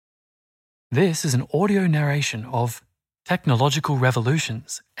This is an audio narration of Technological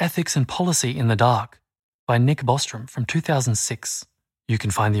Revolutions, Ethics and Policy in the Dark by Nick Bostrom from 2006. You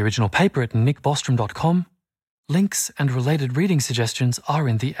can find the original paper at nickbostrom.com. Links and related reading suggestions are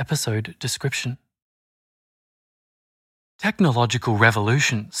in the episode description. Technological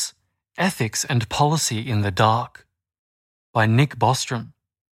Revolutions, Ethics and Policy in the Dark by Nick Bostrom.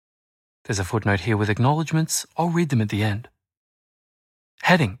 There's a footnote here with acknowledgements. I'll read them at the end.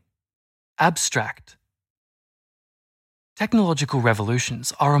 Heading: Abstract. Technological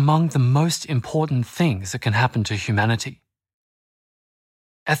revolutions are among the most important things that can happen to humanity.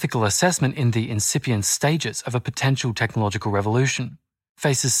 Ethical assessment in the incipient stages of a potential technological revolution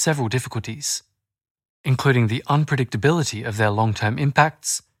faces several difficulties, including the unpredictability of their long-term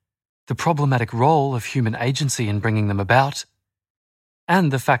impacts, the problematic role of human agency in bringing them about,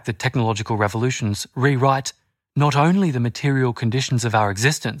 and the fact that technological revolutions rewrite not only the material conditions of our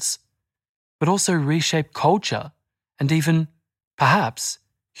existence, but also reshape culture and even, perhaps,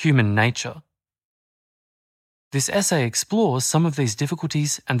 human nature. This essay explores some of these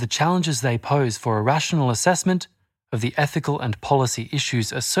difficulties and the challenges they pose for a rational assessment of the ethical and policy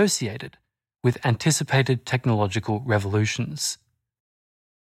issues associated with anticipated technological revolutions.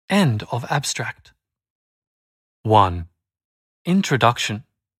 End of abstract. 1. Introduction.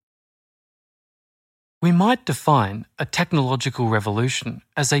 We might define a technological revolution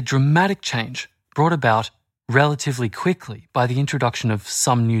as a dramatic change brought about relatively quickly by the introduction of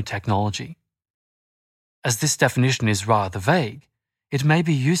some new technology. As this definition is rather vague, it may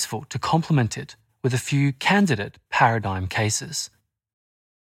be useful to complement it with a few candidate paradigm cases.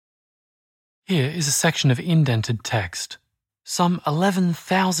 Here is a section of indented text. Some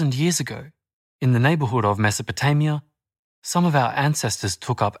 11,000 years ago, in the neighborhood of Mesopotamia, some of our ancestors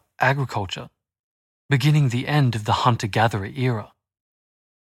took up agriculture, beginning the end of the hunter-gatherer era.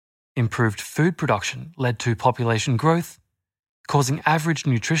 Improved food production led to population growth, causing average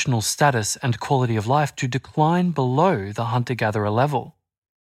nutritional status and quality of life to decline below the hunter-gatherer level.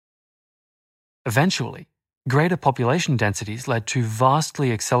 Eventually, greater population densities led to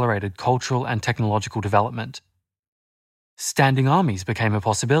vastly accelerated cultural and technological development. Standing armies became a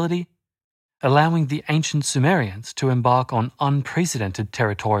possibility, allowing the ancient Sumerians to embark on unprecedented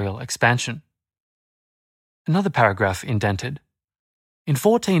territorial expansion. Another paragraph indented. In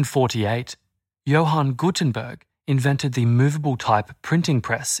 1448, Johann Gutenberg invented the movable type printing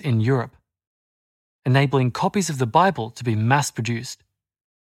press in Europe, enabling copies of the Bible to be mass-produced.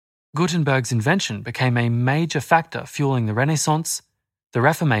 Gutenberg's invention became a major factor fueling the Renaissance, the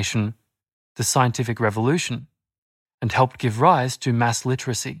Reformation, the Scientific Revolution, and helped give rise to mass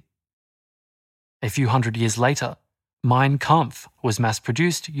literacy. A few hundred years later, Mein Kampf was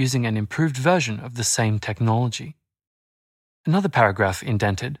mass-produced using an improved version of the same technology. Another paragraph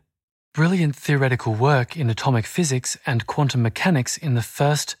indented. Brilliant theoretical work in atomic physics and quantum mechanics in the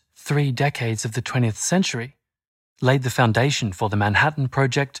first 3 decades of the 20th century laid the foundation for the Manhattan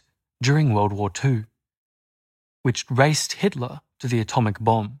Project during World War II, which raced Hitler to the atomic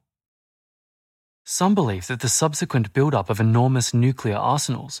bomb. Some believe that the subsequent build-up of enormous nuclear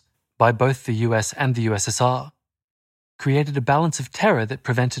arsenals by both the US and the USSR created a balance of terror that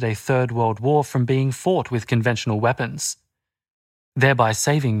prevented a Third World War from being fought with conventional weapons, thereby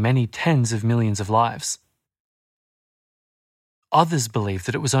saving many tens of millions of lives. Others believe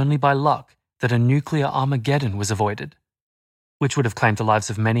that it was only by luck that a nuclear Armageddon was avoided, which would have claimed the lives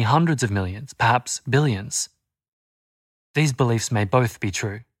of many hundreds of millions, perhaps billions. These beliefs may both be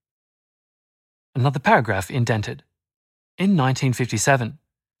true. Another paragraph indented. In 1957,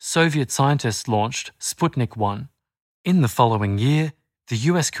 Soviet scientists launched Sputnik 1. In the following year, the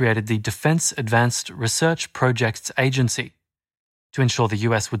US created the Defense Advanced Research Projects Agency to ensure the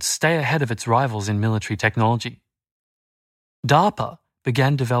US would stay ahead of its rivals in military technology. DARPA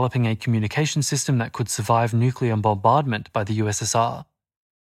began developing a communication system that could survive nuclear bombardment by the USSR.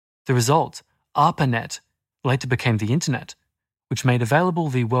 The result, ARPANET, later became the Internet, which made available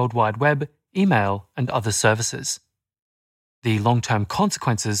the World Wide Web, email, and other services. The long-term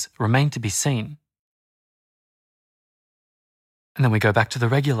consequences remain to be seen. And then we go back to the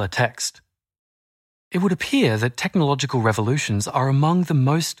regular text. It would appear that technological revolutions are among the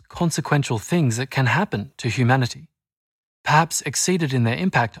most consequential things that can happen to humanity, perhaps exceeded in their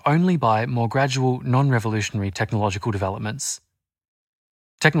impact only by more gradual, non-revolutionary technological developments.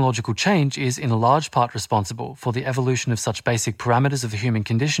 Technological change is in large part responsible for the evolution of such basic parameters of the human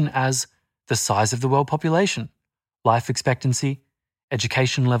condition as the size of the world population, life expectancy,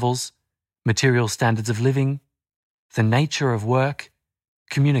 education levels, material standards of living, the nature of work,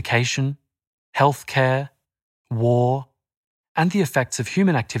 communication, healthcare, war, and the effects of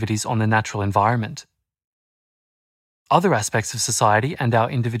human activities on the natural environment. Other aspects of society and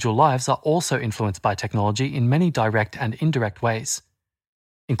our individual lives are also influenced by technology in many direct and indirect ways,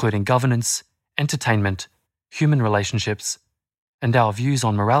 including governance, entertainment, human relationships, and our views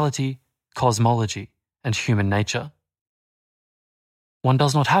on morality, cosmology, and human nature. One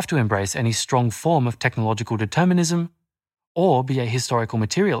does not have to embrace any strong form of technological determinism or be a historical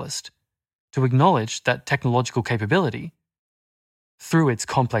materialist to acknowledge that technological capability, through its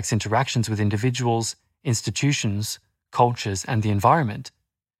complex interactions with individuals, institutions, cultures, and the environment,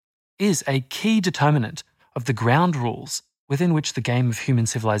 is a key determinant of the ground rules within which the game of human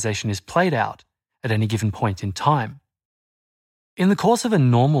civilization is played out at any given point in time. In the course of a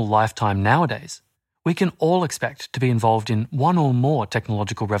normal lifetime nowadays, we can all expect to be involved in one or more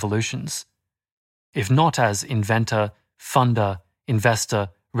technological revolutions. If not as inventor, funder, investor,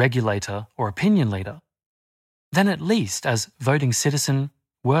 regulator, or opinion leader, then at least as voting citizen,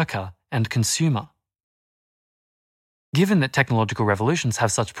 worker, and consumer. Given that technological revolutions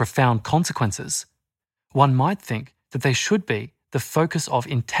have such profound consequences, one might think that they should be the focus of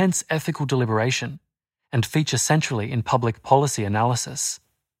intense ethical deliberation and feature centrally in public policy analysis.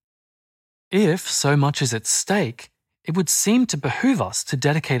 If so much is at stake, it would seem to behoove us to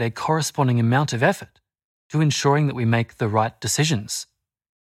dedicate a corresponding amount of effort to ensuring that we make the right decisions.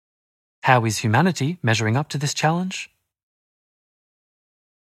 How is humanity measuring up to this challenge?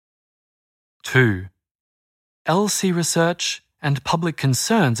 2. ELSI research and public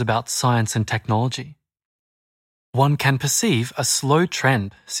concerns about science and technology. One can perceive a slow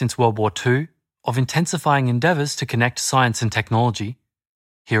trend since World War II of intensifying endeavours to connect science and technology,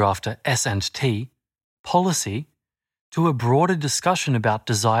 hereafter S&T, policy, to a broader discussion about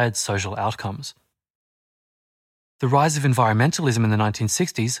desired social outcomes. The rise of environmentalism in the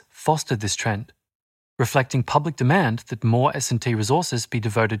 1960s fostered this trend, reflecting public demand that more S&T resources be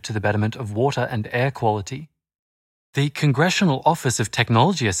devoted to the betterment of water and air quality. The Congressional Office of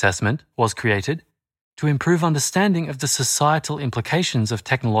Technology Assessment was created to improve understanding of the societal implications of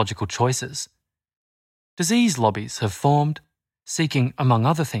technological choices. Disease lobbies have formed, seeking, among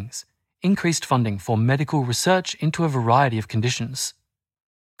other things, increased funding for medical research into a variety of conditions.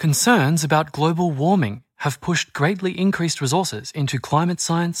 Concerns about global warming have pushed greatly increased resources into climate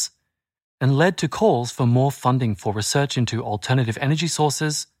science and led to calls for more funding for research into alternative energy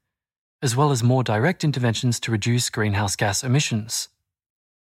sources, as well as more direct interventions to reduce greenhouse gas emissions.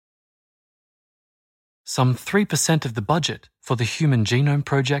 Some 3% of the budget for the Human Genome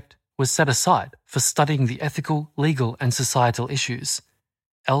Project was set aside for studying the ethical, legal, and societal issues,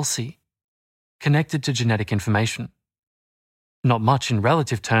 ELSI, connected to genetic information. Not much in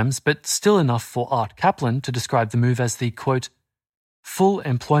relative terms, but still enough for Art Kaplan to describe the move as the, quote, Full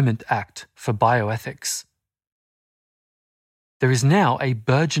Employment Act for Bioethics. There is now a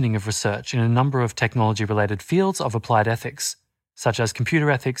burgeoning of research in a number of technology-related fields of applied ethics, such as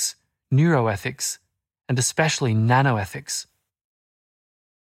computer ethics, neuroethics, and especially nanoethics.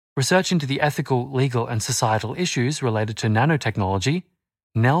 Research into the ethical, legal, and societal issues related to nanotechnology,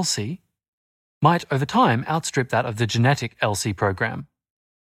 NELSI, might over time outstrip that of the genetic ELSI program.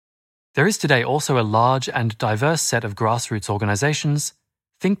 There is today also a large and diverse set of grassroots organizations,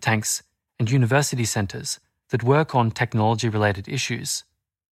 think tanks, and university centers that work on technology-related issues.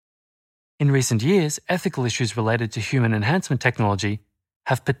 In recent years, ethical issues related to human enhancement technology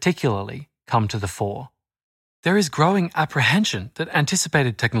have particularly come to the fore. There is growing apprehension that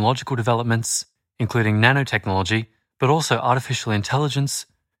anticipated technological developments, including nanotechnology, but also artificial intelligence,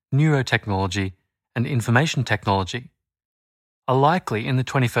 neurotechnology, and information technology, are likely in the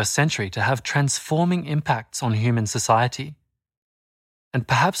 21st century to have transforming impacts on human society, and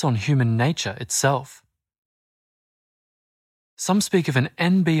perhaps on human nature itself. Some speak of an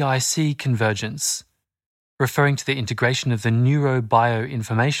NBIC convergence, referring to the integration of the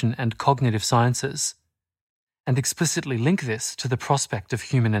neuro-bioinformation and cognitive sciences, and explicitly link this to the prospect of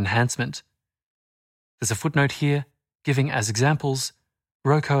human enhancement. There's a footnote here giving as examples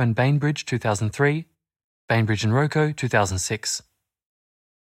Rocco and Bainbridge 2003, Bainbridge and Rocco 2006.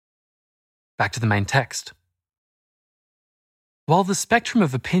 Back to the main text. While the spectrum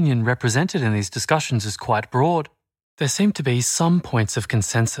of opinion represented in these discussions is quite broad, there seem to be some points of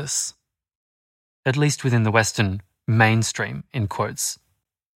consensus, at least within the Western mainstream, in quotes.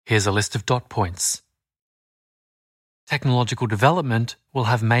 Here's a list of dot points. Technological development will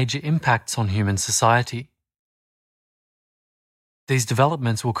have major impacts on human society. These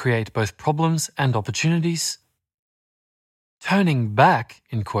developments will create both problems and opportunities. Turning back,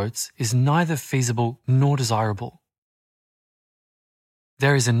 in quotes, is neither feasible nor desirable.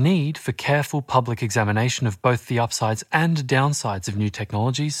 There is a need for careful public examination of both the upsides and downsides of new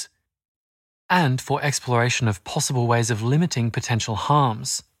technologies, and for exploration of possible ways of limiting potential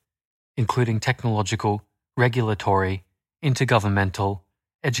harms, including technological, regulatory, intergovernmental,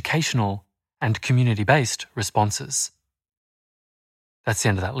 educational, and community-based responses. That's the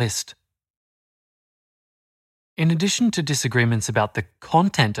end of that list. In addition to disagreements about the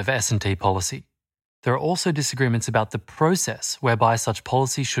content of S&T policy, there are also disagreements about the process whereby such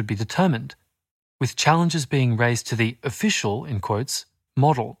policy should be determined, with challenges being raised to the official, in quotes,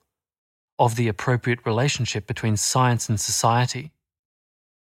 model of the appropriate relationship between science and society,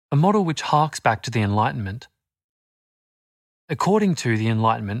 a model which harks back to the Enlightenment. According to the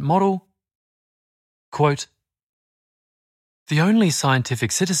Enlightenment model, quote, "The only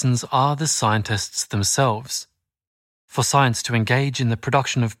scientific citizens are the scientists themselves. For science to engage in the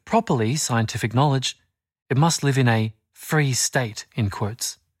production of properly scientific knowledge, it must live in a free state," in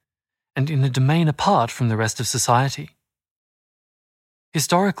quotes, and in a domain apart from the rest of society.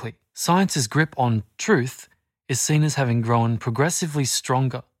 Historically, science's grip on truth is seen as having grown progressively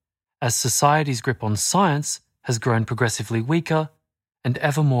stronger, as society's grip on science has grown progressively weaker and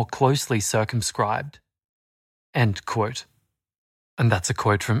ever more closely circumscribed. End quote. And that's a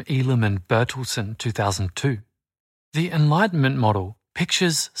quote from Elam and Bertelsen, 2002. The Enlightenment model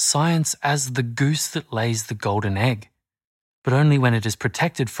pictures science as the goose that lays the golden egg, but only when it is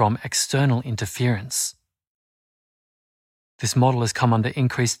protected from external interference. This model has come under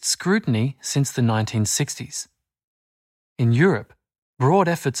increased scrutiny since the 1960s. In Europe, broad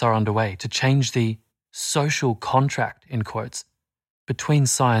efforts are underway to change the social contract, in quotes, between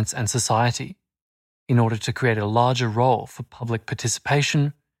science and society in order to create a larger role for public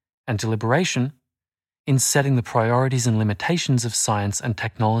participation and deliberation in setting the priorities and limitations of science and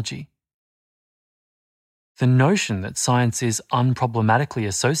technology. The notion that science is unproblematically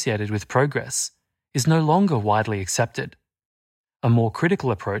associated with progress is no longer widely accepted, a more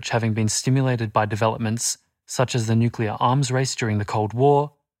critical approach having been stimulated by developments such as the nuclear arms race during the Cold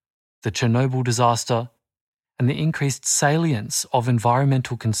War, the Chernobyl disaster, and the increased salience of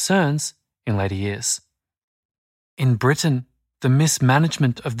environmental concerns in later years. In Britain, the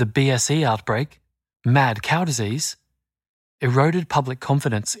mismanagement of the BSE outbreak, mad cow disease, eroded public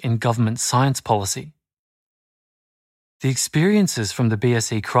confidence in government science policy. The experiences from the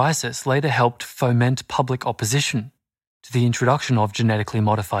BSE crisis later helped foment public opposition to the introduction of genetically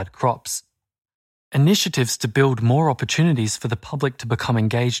modified crops. Initiatives to build more opportunities for the public to become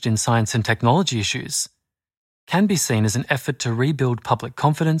engaged in science and technology issues can be seen as an effort to rebuild public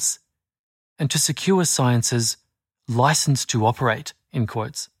confidence and to secure science's license to operate, in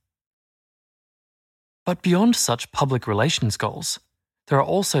quotes. But beyond such public relations goals, there are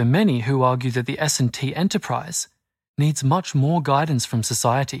also many who argue that the S&T enterprise needs much more guidance from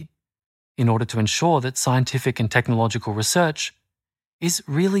society in order to ensure that scientific and technological research is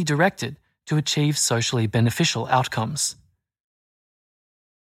really directed to achieve socially beneficial outcomes.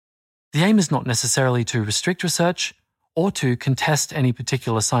 The aim is not necessarily to restrict research or to contest any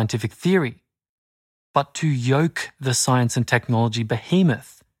particular scientific theory, but to yoke the science and technology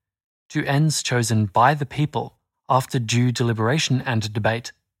behemoth to ends chosen by the people after due deliberation and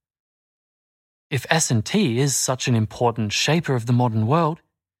debate. If S&T is such an important shaper of the modern world,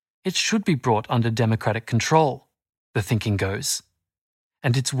 it should be brought under democratic control, the thinking goes,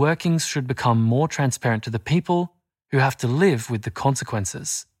 and its workings should become more transparent to the people who have to live with the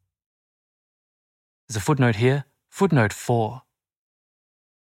consequences. There's a footnote here, footnote 4.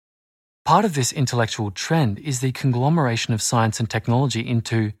 Part of this intellectual trend is the conglomeration of science and technology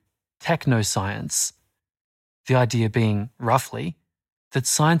into technoscience, the idea being, roughly, that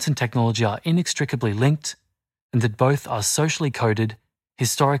science and technology are inextricably linked and that both are socially coded,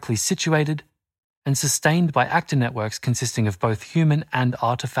 historically situated, and sustained by actor networks consisting of both human and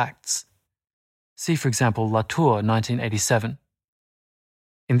artifacts. See, for example, Latour, 1987.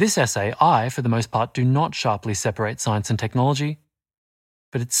 In this essay, I, for the most part, do not sharply separate science and technology,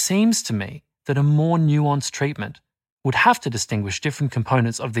 but it seems to me that a more nuanced treatment would have to distinguish different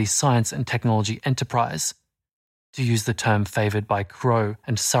components of the science and technology enterprise, to use the term favoured by Crow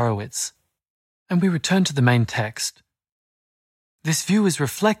and Sarowitz. And we return to the main text. This view is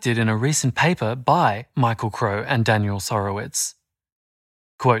reflected in a recent paper by Michael Crow and Daniel Sarowitz.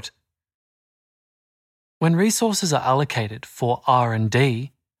 Quote, "When resources are allocated for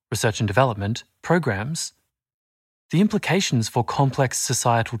R&D, research and development, programs, the implications for complex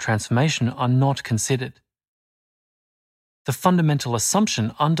societal transformation are not considered. The fundamental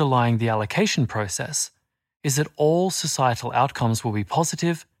assumption underlying the allocation process is that all societal outcomes will be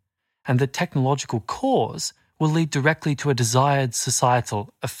positive and that technological cause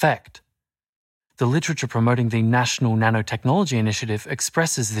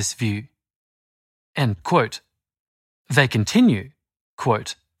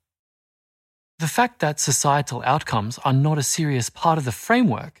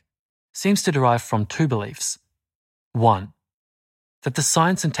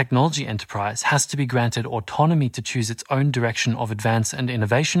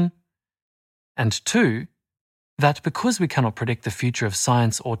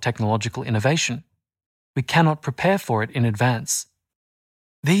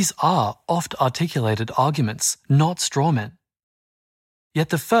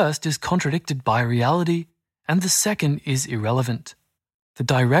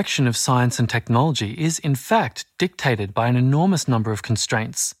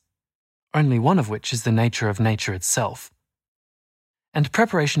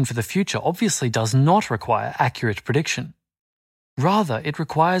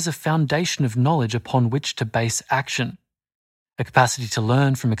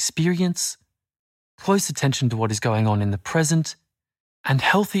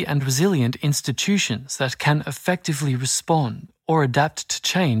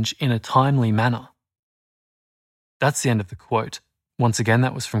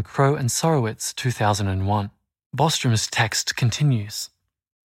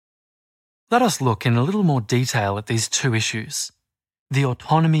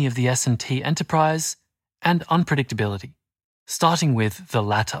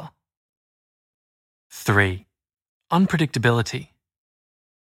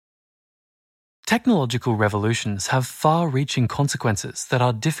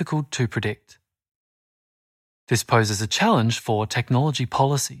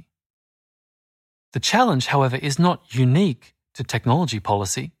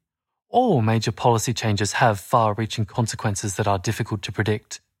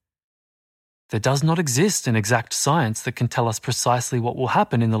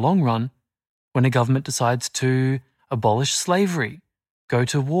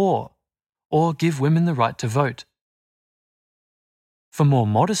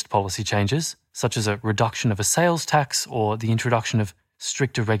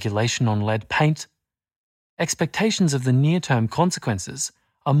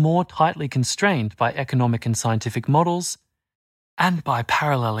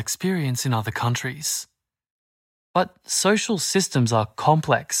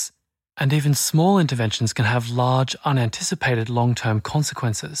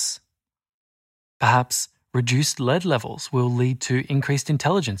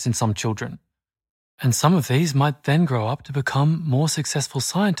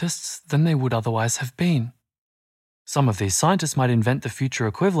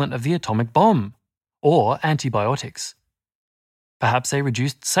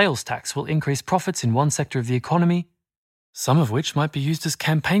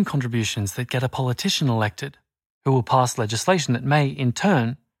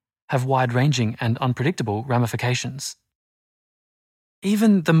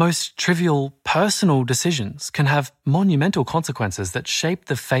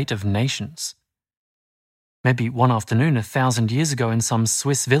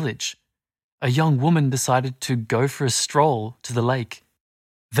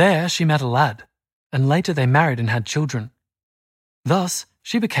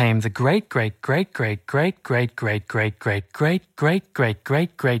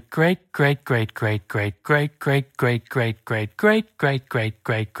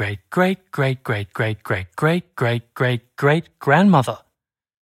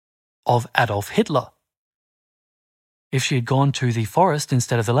forest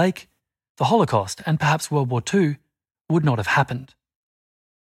instead of the lake, the Holocaust and perhaps World War II would not have happened.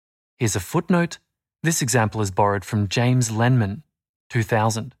 Here's a footnote. This example is borrowed from James Lenman,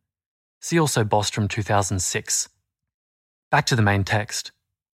 2000. See also Bostrom, 2006. Back to the main text.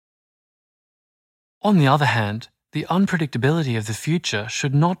 On the other hand, the unpredictability of the future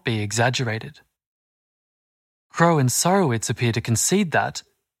should not be exaggerated. Crow and Sarowitz appear to concede that,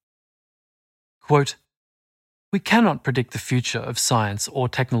 quote, "We cannot predict the future of science or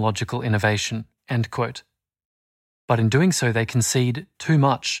technological innovation," end quote. But in doing so, they concede too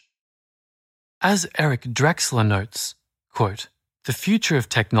much. As Eric Drexler notes, quote, "The future of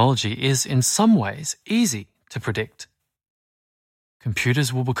technology is in some ways easy to predict.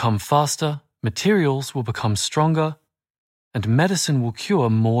 Computers will become faster, materials will become stronger, and medicine will cure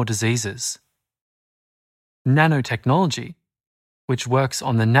more diseases. Nanotechnology, which works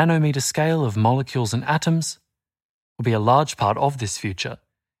on the nanometer scale of molecules and atoms, will be a large part of this future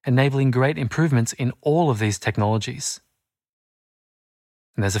enabling great improvements in all of these technologies.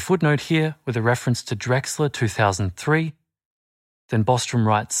 And there's a footnote here with a reference to Drexler 2003. Then Bostrom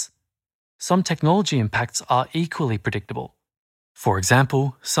writes, some technology impacts are equally predictable. For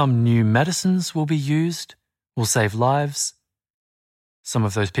example, some new medicines will be used, will save lives. Some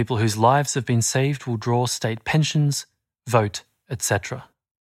of those people whose lives have been saved will draw state pensions, vote, etc.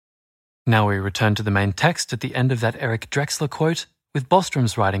 Now we return to the main text at the end of that Eric Drexler quote, with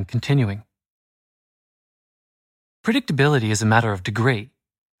Bostrom's writing continuing. Predictability is a matter of degree,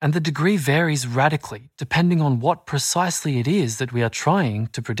 and the degree varies radically depending on what precisely it is that we are trying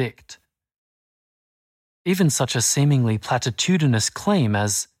to predict. Even such a seemingly platitudinous claim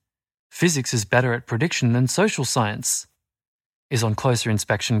as physics is better at prediction than social science is on closer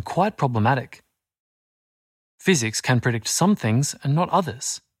inspection quite problematic. Physics can predict some things and not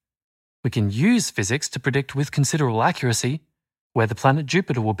others. We can use physics to predict with considerable accuracy where the planet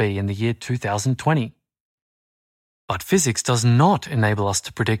Jupiter will be in the year 2020. But physics does not enable us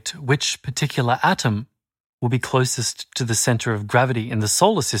to predict which particular atom will be closest to the center of gravity in the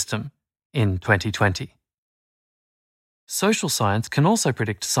solar system in 2020. Social science can also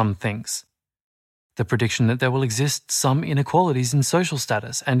predict some things. The prediction that there will exist some inequalities in social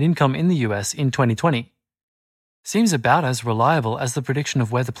status and income in the US in 2020 seems about as reliable as the prediction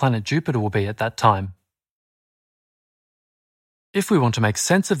of where the planet Jupiter will be at that time. If we want to make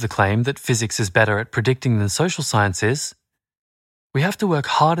sense of the claim that physics is better at predicting than social science is, we have to work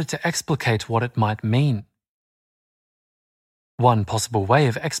harder to explicate what it might mean. One possible way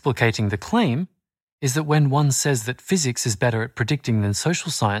of explicating the claim is that when one says that physics is better at predicting than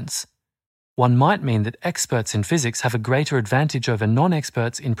social science, one might mean that experts in physics have a greater advantage over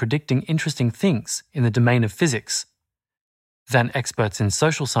non-experts in predicting interesting things in the domain of physics than experts in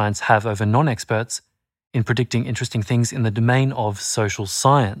social science have over non-experts in predicting interesting things in the domain of social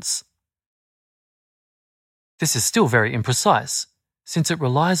science. This is still very imprecise, since it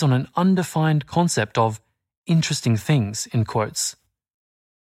relies on an undefined concept of interesting things in quotes.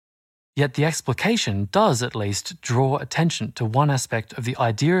 Yet the explication does at least draw attention to one aspect of the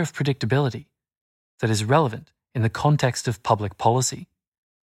idea of predictability that is relevant in the context of public policy,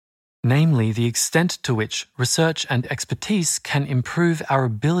 namely the extent to which research and expertise can improve our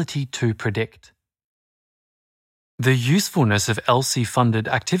ability to predict. The usefulness of ELSI-funded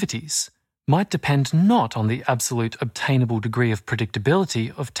activities might depend not on the absolute obtainable degree of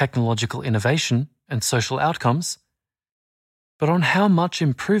predictability of technological innovation and social outcomes, but on how much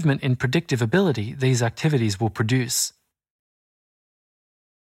improvement in predictive ability these activities will produce.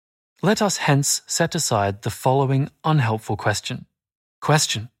 Let us hence set aside the following unhelpful question.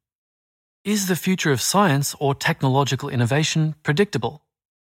 Question: is the future of science or technological innovation predictable?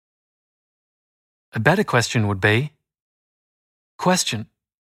 A better question would be, question: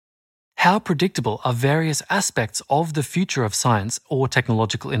 how predictable are various aspects of the future of science or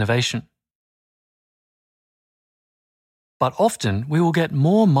technological innovation? But often we will get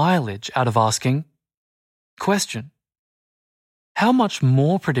more mileage out of asking, question: how much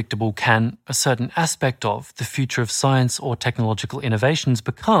more predictable can a certain aspect of the future of science or technological innovations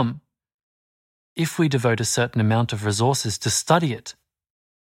become if we devote a certain amount of resources to study it?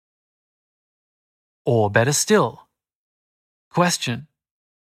 Or better still, question: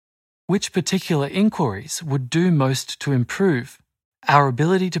 which particular inquiries would do most to improve our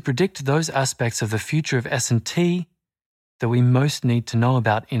ability to predict those aspects of the future of S&T that we most need to know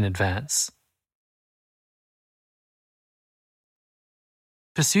about in advance?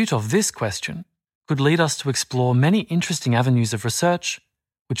 Pursuit of this question could lead us to explore many interesting avenues of research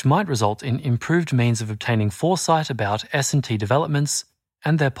which might result in improved means of obtaining foresight about S&T developments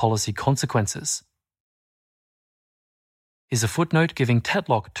and their policy consequences. Is a footnote giving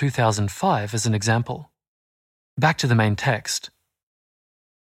Tetlock 2005 as an example. Back to the main text.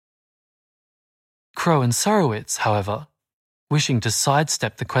 Crow and Sarowitz, however, wishing to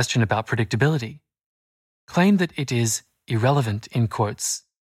sidestep the question about predictability, claim that it is irrelevant in quotes.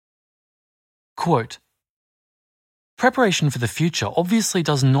 Quote: preparation for the future obviously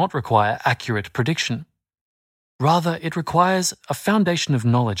does not require accurate prediction. Rather, it requires a foundation of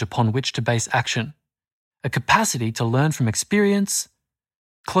knowledge upon which to base action, a capacity to learn from experience,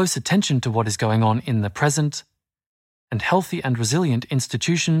 close attention to what is going on in the present, and healthy and resilient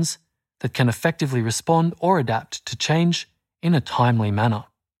institutions that can effectively respond or adapt to change in a timely manner.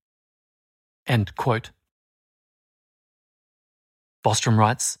 End quote. Bostrom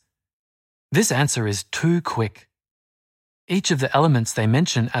writes, this answer is too quick. Each of the elements they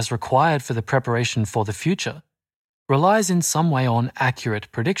mention as required for the preparation for the future relies in some way on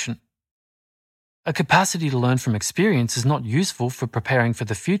accurate prediction. A capacity to learn from experience is not useful for preparing for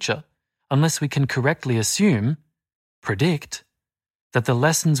the future unless we can correctly assume, predict, that the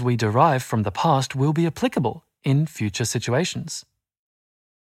lessons we derive from the past will be applicable in future situations.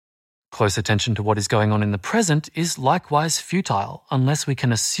 Close attention to what is going on in the present is likewise futile unless we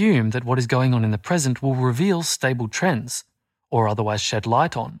can assume that what is going on in the present will reveal stable trends or otherwise shed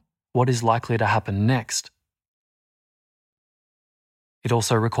light on what is likely to happen next. It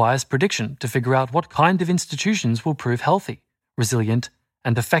also requires prediction to figure out what kind of institutions will prove healthy, resilient,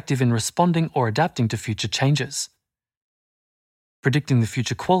 and effective in responding or adapting to future changes. Predicting the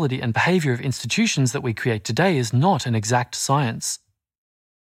future quality and behaviour of institutions that we create today is not an exact science.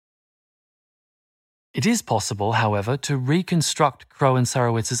 It is possible, however, to reconstruct Crow and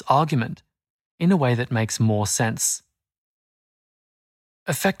Sarowitz's argument in a way that makes more sense.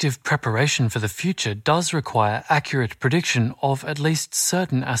 Effective preparation for the future does require accurate prediction of at least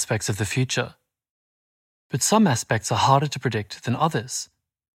certain aspects of the future. But some aspects are harder to predict than others.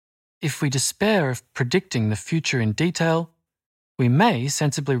 If we despair of predicting the future in detail, we may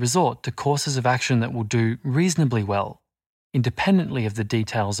sensibly resort to courses of action that will do reasonably well, independently of the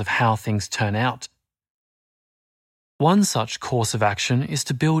details of how things turn out. One such course of action is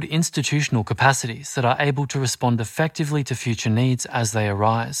to build institutional capacities that are able to respond effectively to future needs as they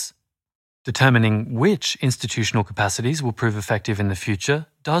arise. Determining which institutional capacities will prove effective in the future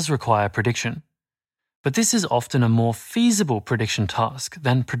does require prediction, but this is often a more feasible prediction task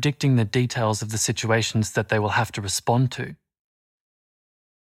than predicting the details of the situations that they will have to respond to.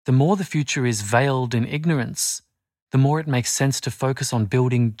 The more the future is veiled in ignorance, the more it makes sense to focus on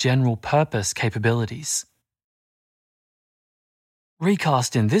building general-purpose capabilities.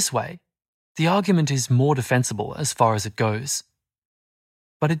 Recast in this way, the argument is more defensible as far as it goes.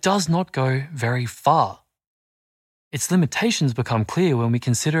 But it does not go very far. Its limitations become clear when we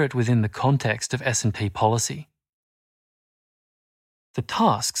consider it within the context of S&T policy. The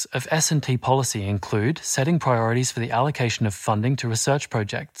tasks of S&T policy include setting priorities for the allocation of funding to research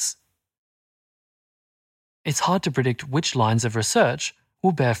projects. It's hard to predict which lines of research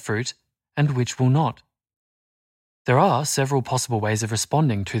will bear fruit and which will not. There are several possible ways of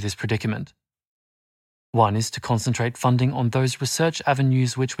responding to this predicament. One is to concentrate funding on those research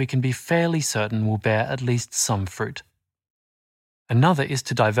avenues which we can be fairly certain will bear at least some fruit. Another is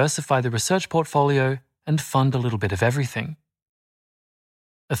to diversify the research portfolio and fund a little bit of everything.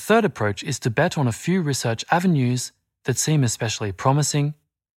 A third approach is to bet on a few research avenues that seem especially promising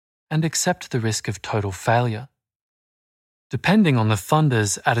and accept the risk of total failure. Depending on the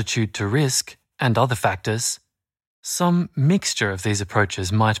funder's attitude to risk and other factors, some mixture of these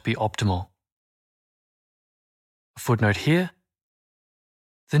approaches might be optimal. A footnote here.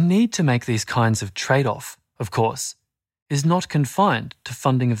 The need to make these kinds of trade-off, of course, is not confined to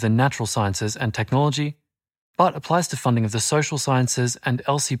funding of the natural sciences and technology, but applies to funding of the social sciences and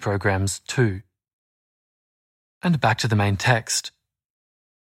ELSI programs too. And back to the main text.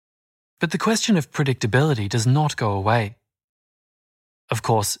 But the question of predictability does not go away. Of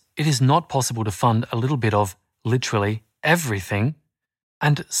course, it is not possible to fund a little bit of literally everything,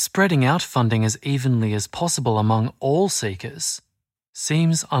 and spreading out funding as evenly as possible among all seekers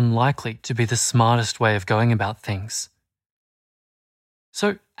seems unlikely to be the smartest way of going about things.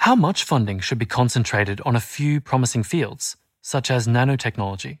 So, how much funding should be concentrated on a few promising fields, such as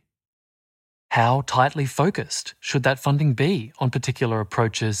nanotechnology? How tightly focused should that funding be on particular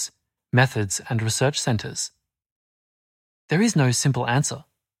approaches, methods, and research centres? There is no simple answer.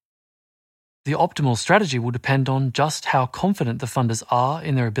 The optimal strategy will depend on just how confident the funders are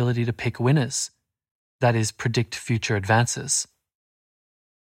in their ability to pick winners, that is, predict future advances.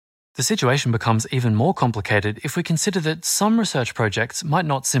 The situation becomes even more complicated if we consider that some research projects might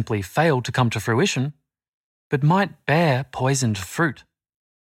not simply fail to come to fruition, but might bear poisoned fruit,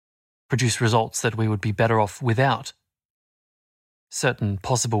 produce results that we would be better off without. Certain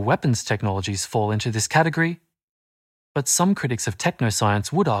possible weapons technologies fall into this category, but some critics of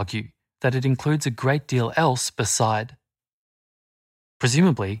technoscience would argue that it includes a great deal else beside.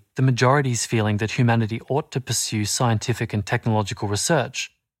 Presumably, the majority's feeling that humanity ought to pursue scientific and technological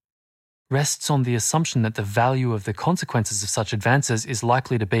research rests on the assumption that the value of the consequences of such advances is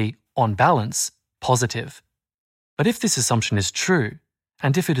likely to be, on balance, positive. But if this assumption is true,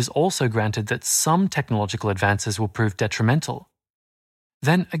 and if it is also granted that some technological advances will prove detrimental,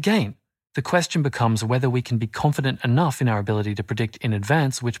 then again, the question becomes whether we can be confident enough in our ability to predict in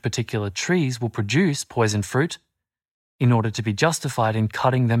advance which particular trees will produce poison fruit in order to be justified in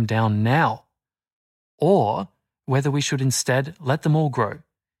cutting them down now, or whether we should instead let them all grow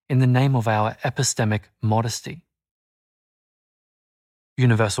in the name of our epistemic modesty.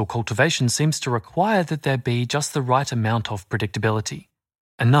 Universal cultivation seems to require that there be just the right amount of predictability,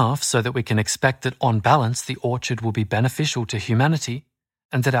 enough so that we can expect that on balance the orchard will be beneficial to humanity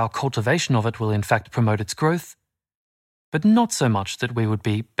and that our cultivation of it will in fact promote its growth, but not so much that we would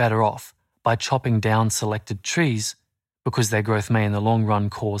be better off by chopping down selected trees because their growth may in the long run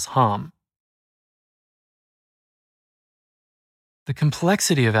cause harm. The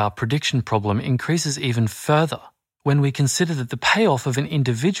complexity of our prediction problem increases even further when we consider that the payoff of an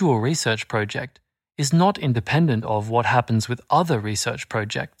individual research project is not independent of what happens with other research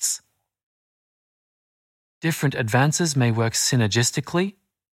projects. Different advances may work synergistically,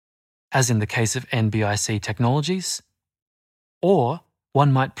 as in the case of NBIC technologies, or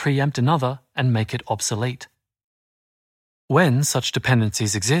one might preempt another and make it obsolete. When such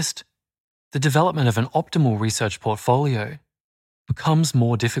dependencies exist, the development of an optimal research portfolio becomes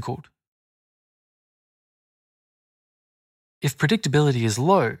more difficult. If predictability is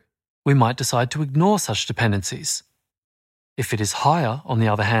low, we might decide to ignore such dependencies. If it is higher, on the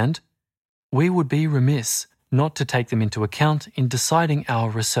other hand, we would be remiss not to take them into account in deciding our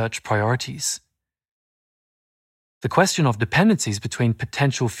research priorities. The question of dependencies between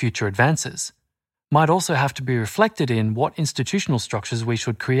potential future advances might also have to be reflected in what institutional structures we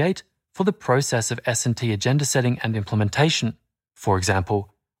should create for the process of S&T agenda setting and implementation. For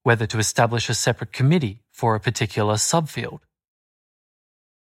example, whether to establish a separate committee for a particular subfield.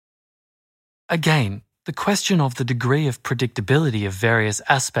 Again, the question of the degree of predictability of various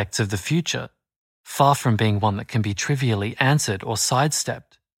aspects of the future, far from being one that can be trivially answered or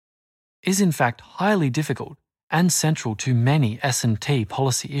sidestepped, is in fact highly difficult and central to many S&T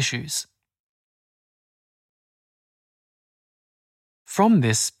policy issues. From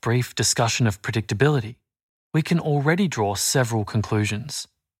this brief discussion of predictability, we can already draw several conclusions.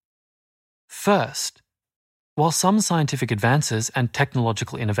 First, while some scientific advances and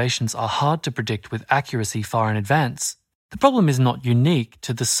technological innovations are hard to predict with accuracy far in advance, the problem is not unique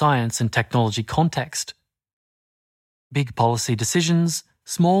to the science and technology context. Big policy decisions,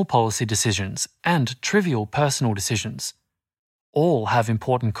 small policy decisions, and trivial personal decisions all have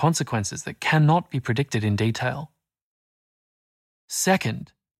important consequences that cannot be predicted in detail.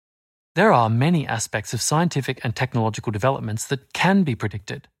 Second, there are many aspects of scientific and technological developments that can be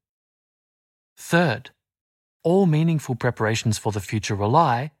predicted. Third, all meaningful preparations for the future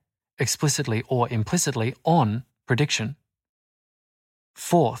rely, explicitly or implicitly, on prediction.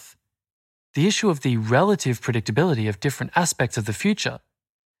 Fourth, the issue of the relative predictability of different aspects of the future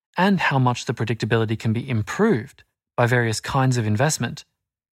and how much the predictability can be improved by various kinds of investment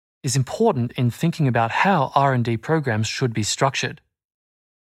is important in thinking about how R&D programs should be structured.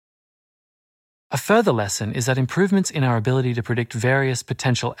 A further lesson is that improvements in our ability to predict various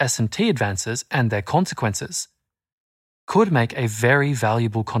potential S&T advances and their consequences could make a very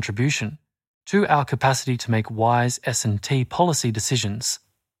valuable contribution to our capacity to make wise S&T policy decisions.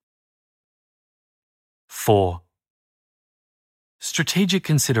 4. Strategic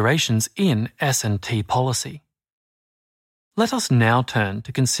considerations in S&T policy. Let us now turn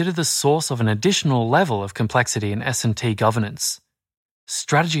to consider the source of an additional level of complexity in S&T governance: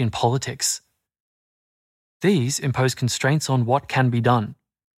 strategy and politics. These impose constraints on what can be done,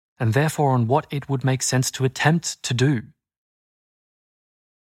 and therefore on what it would make sense to attempt to do.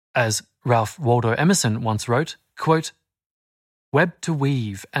 As Ralph Waldo Emerson once wrote, quote, "Web to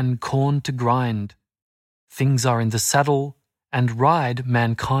weave and corn to grind, things are in the saddle and ride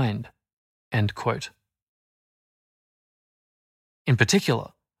mankind." End quote. In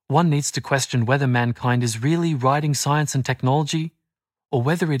particular, one needs to question whether mankind is really riding science and technology, or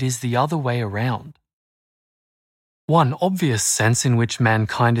whether it is the other way around. One obvious sense in which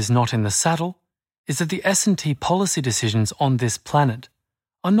mankind is not in the saddle is that the S&T policy decisions on this planet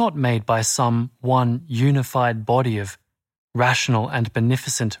are not made by some one unified body of rational and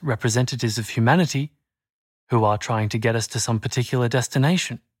beneficent representatives of humanity who are trying to get us to some particular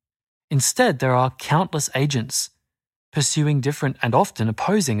destination. Instead, there are countless agents pursuing different and often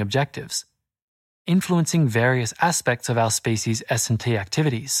opposing objectives, influencing various aspects of our species' S&T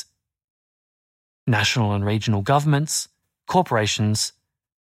activities. National and regional governments, corporations,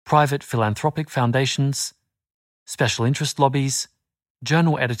 private philanthropic foundations, special interest lobbies,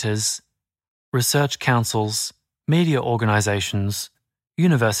 journal editors, research councils, media organizations,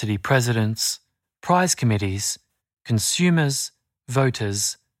 university presidents, prize committees, consumers,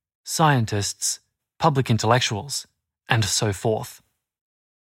 voters, scientists, public intellectuals, and so forth.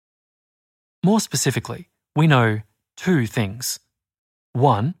 More specifically, we know two things.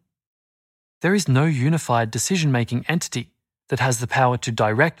 One, there is no unified decision-making entity that has the power to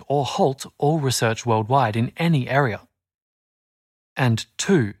direct or halt all research worldwide in any area. and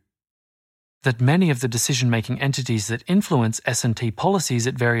 2. That many of the decision-making entities that influence S&T policies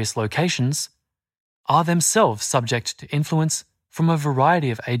at various locations are themselves subject to influence from a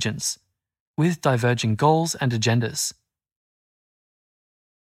variety of agents, with diverging goals and agendas.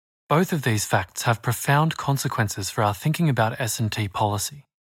 Both of these facts have profound consequences for our thinking about S&T policy.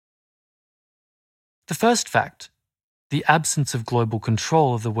 The first fact, the absence of global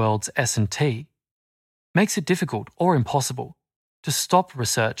control of the world's S&T, makes it difficult or impossible to stop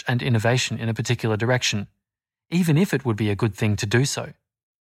research and innovation in a particular direction, even if it would be a good thing to do so.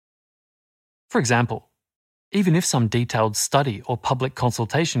 For example, even if some detailed study or public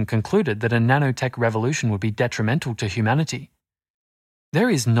consultation concluded that a nanotech revolution would be detrimental to humanity, there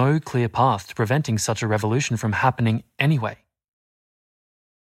is no clear path to preventing such a revolution from happening anyway.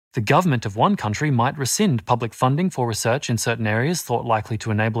 The government of one country might rescind public funding for research in certain areas thought likely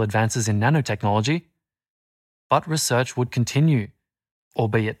to enable advances in nanotechnology, but research would continue,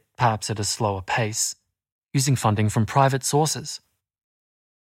 albeit perhaps at a slower pace, using funding from private sources.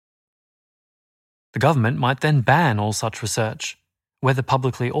 The government might then ban all such research, whether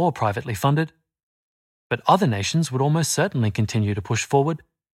publicly or privately funded, but other nations would almost certainly continue to push forward,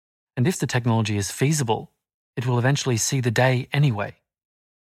 and if the technology is feasible, it will eventually see the day anyway.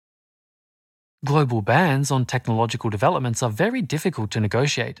 Global bans on technological developments are very difficult to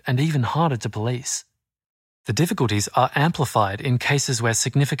negotiate and even harder to police. The difficulties are amplified in cases where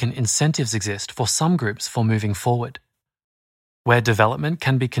significant incentives exist for some groups for moving forward, where development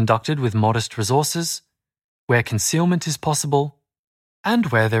can be conducted with modest resources, where concealment is possible, and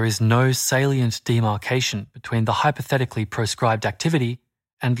where there is no salient demarcation between the hypothetically proscribed activity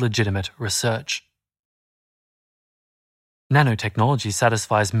and legitimate research. Nanotechnology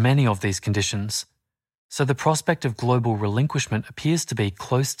satisfies many of these conditions, so the prospect of global relinquishment appears to be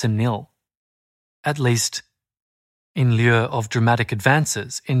close to nil, at least in lieu of dramatic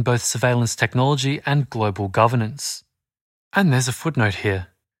advances in both surveillance technology and global governance. And there's a footnote here.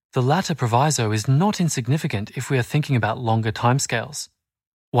 The latter proviso is not insignificant if we are thinking about longer timescales.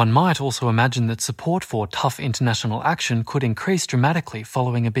 One might also imagine that support for tough international action could increase dramatically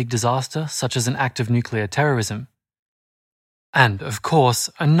following a big disaster such as an act of nuclear terrorism. And, of course,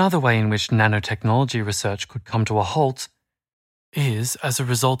 another way in which nanotechnology research could come to a halt is as a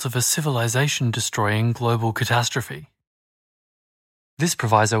result of a civilization-destroying global catastrophe. This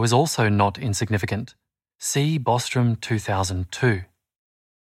proviso is also not insignificant. See Bostrom 2002.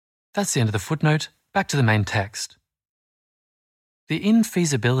 That's the end of the footnote. Back to the main text. The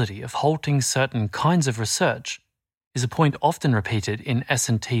infeasibility of halting certain kinds of research is a point often repeated in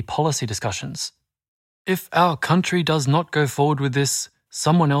S&T policy discussions. If our country does not go forward with this,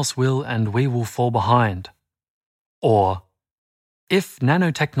 someone else will and we will fall behind. Or, if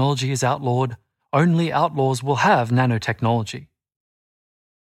nanotechnology is outlawed, only outlaws will have nanotechnology.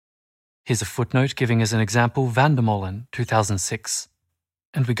 Here's a footnote giving as an example Van der Molen, 2006.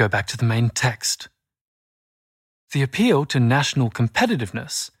 And we go back to the main text. The appeal to national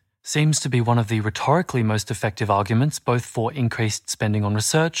competitiveness seems to be one of the rhetorically most effective arguments both for increased spending on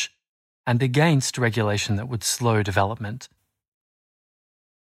research and against regulation that would slow development.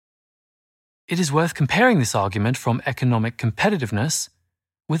 It is worth comparing this argument from economic competitiveness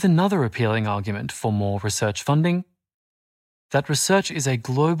with another appealing argument for more research funding, that research is a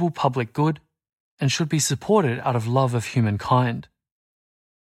global public good and should be supported out of love of humankind.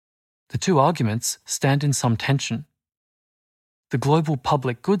 The two arguments stand in some tension. The global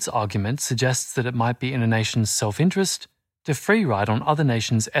public goods argument suggests that it might be in a nation's self-interest to free ride on other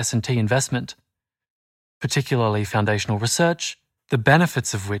nations' S&T investment, particularly foundational research, the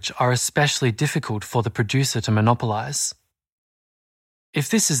benefits of which are especially difficult for the producer to monopolize. If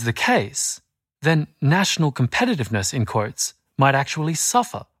this is the case, then national competitiveness, in quotes, might actually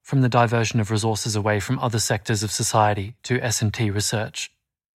suffer from the diversion of resources away from other sectors of society to S&T research.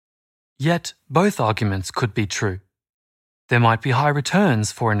 Yet, both arguments could be true. There might be high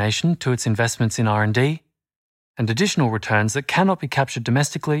returns for a nation to its investments in R&D, and additional returns that cannot be captured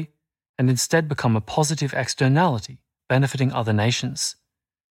domestically and instead become a positive externality benefiting other nations.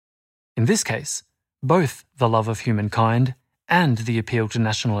 In this case, both the love of humankind and the appeal to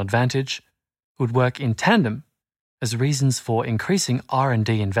national advantage would work in tandem as reasons for increasing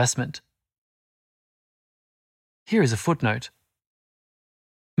R&D investment. Here is a footnote.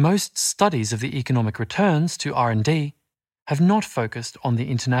 Most studies of the economic returns to R&D have not focused on the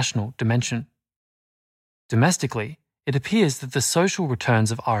international dimension. Domestically, it appears that the social returns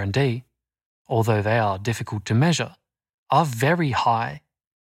of R&D, although they are difficult to measure, are very high,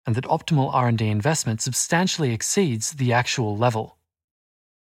 and that optimal R&D investment substantially exceeds the actual level.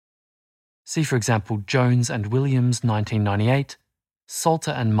 See, for example, Jones and Williams, 1998,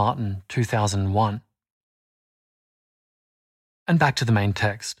 Salter and Martin, 2001. And back to the main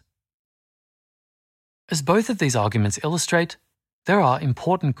text. As both of these arguments illustrate, there are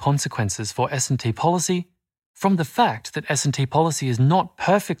important consequences for S&T policy from the fact that S&T policy is not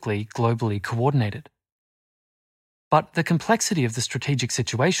perfectly globally coordinated. But the complexity of the strategic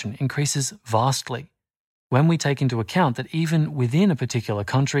situation increases vastly when we take into account that even within a particular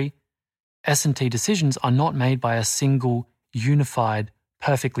country, S&T decisions are not made by a single, unified,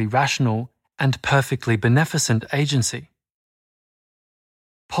 perfectly rational, and perfectly beneficent agency.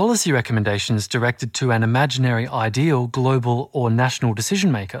 Policy recommendations directed to an imaginary ideal global or national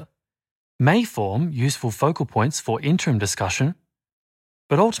decision-maker may form useful focal points for interim discussion,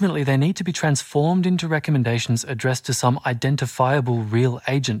 but ultimately they need to be transformed into recommendations addressed to some identifiable real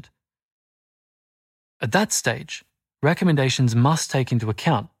agent. At that stage, recommendations must take into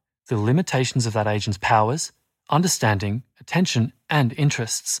account the limitations of that agent's powers, understanding, attention, and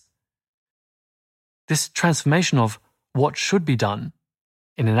interests. This transformation of what should be done,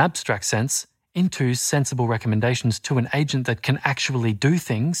 in an abstract sense, into sensible recommendations to an agent that can actually do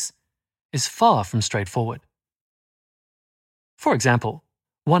things is far from straightforward. For example,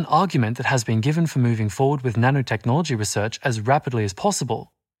 one argument that has been given for moving forward with nanotechnology research as rapidly as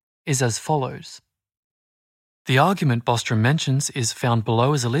possible is as follows. The argument Bostrom mentions is found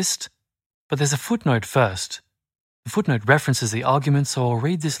below as a list, but there's a footnote first. The footnote references the argument, so I'll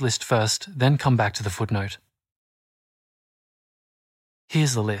read this list first, then come back to the footnote.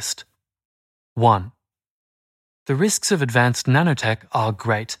 Here's the list. 1. The risks of advanced nanotech are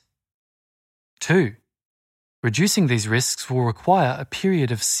great. 2. Reducing these risks will require a period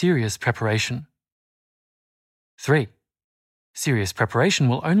of serious preparation. 3. Serious preparation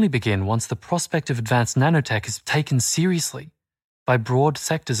will only begin once the prospect of advanced nanotech is taken seriously by broad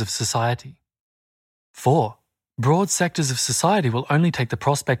sectors of society. 4. Broad sectors of society will only take the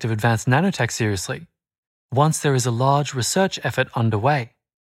prospect of advanced nanotech seriously once there is a large research effort underway.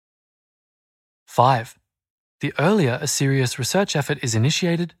 5. The earlier a serious research effort is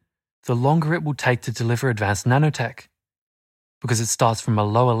initiated, the longer it will take to deliver advanced nanotech, because it starts from a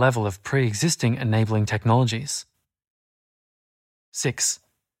lower level of pre-existing enabling technologies. 6.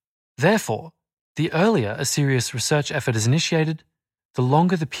 Therefore, the earlier a serious research effort is initiated, the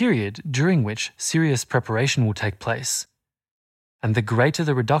longer the period during which serious preparation will take place, and the greater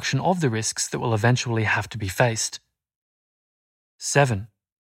the reduction of the risks that will eventually have to be faced. 7.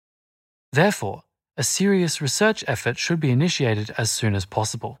 Therefore, a serious research effort should be initiated as soon as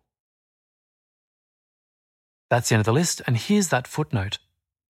possible. That's the end of the list, and here's that footnote.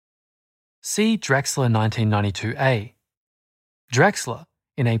 See Drexler 1992a. Drexler,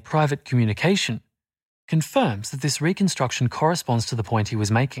 in a private communication, confirms that this reconstruction corresponds to the point he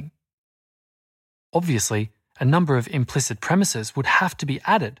was making. Obviously, a number of implicit premises would have to be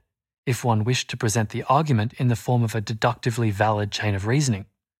added if one wished to present the argument in the form of a deductively valid chain of reasoning.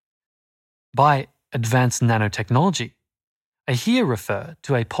 By advanced nanotechnology, I here refer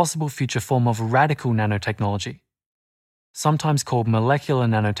to a possible future form of radical nanotechnology, sometimes called molecular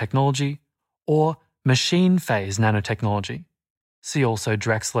nanotechnology or machine phase nanotechnology. See also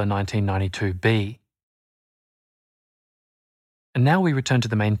Drexler 1992b. And now we return to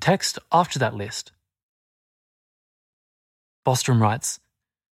the main text after that list. Bostrom writes,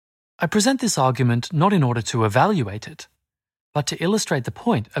 I present this argument not in order to evaluate it, but to illustrate the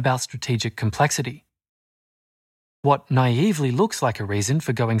point about strategic complexity. What naively looks like a reason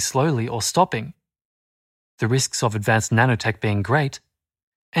for going slowly or stopping, the risks of advanced nanotech being great,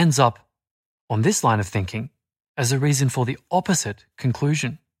 ends up, on this line of thinking, as a reason for the opposite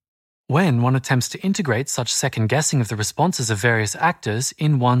conclusion. When one attempts to integrate such second-guessing of the responses of various actors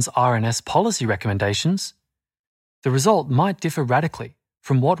in one's R&S policy recommendations, the result might differ radically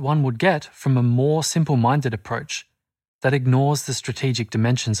from what one would get from a more simple-minded approach that ignores the strategic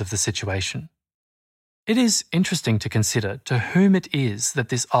dimensions of the situation. It is interesting to consider to whom it is that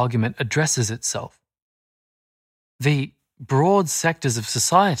this argument addresses itself. The broad sectors of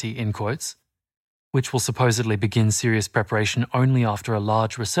society, in quotes, which will supposedly begin serious preparation only after a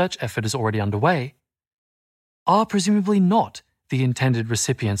large research effort is already underway, are presumably not the intended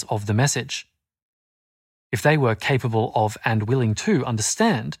recipients of the message. If they were capable of and willing to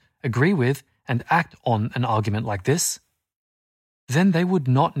understand, agree with, and act on an argument like this, then they would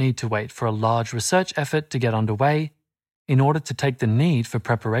not need to wait for a large research effort to get underway in order to take the need for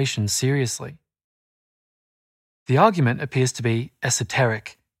preparation seriously. The argument appears to be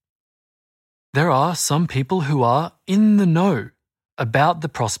esoteric. There are some people who are in the know about the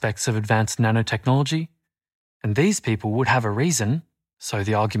prospects of advanced nanotechnology, and these people would have a reason, so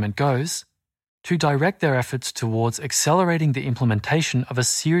the argument goes, to direct their efforts towards accelerating the implementation of a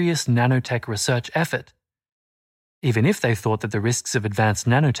serious nanotech research effort, even if they thought that the risks of advanced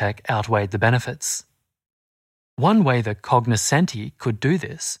nanotech outweighed the benefits. One way that cognoscenti could do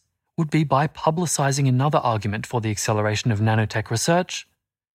this would be by publicizing another argument for the acceleration of nanotech research,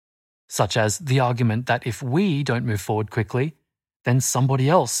 such as the argument that if we don't move forward quickly, then somebody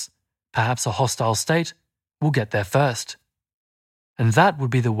else, perhaps a hostile state, will get there first. And that would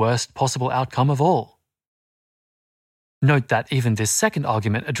be the worst possible outcome of all. Note that even this second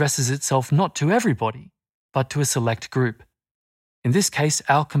argument addresses itself not to everybody, but to a select group. In this case,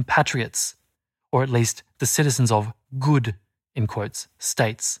 our compatriots, or at least the citizens of good, in quotes,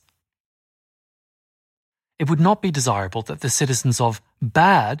 states. It would not be desirable that the citizens of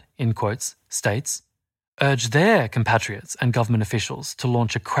bad, in quotes, states urge their compatriots and government officials to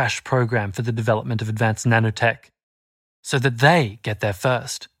launch a crash program for the development of advanced nanotech, so that they get there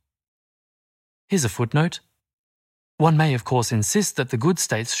first. Here's a footnote. One may, of course, insist that the good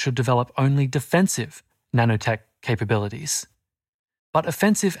states should develop only defensive nanotech capabilities. But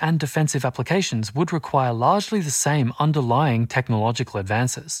offensive and defensive applications would require largely the same underlying technological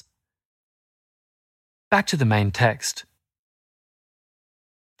advances. Back to the main text.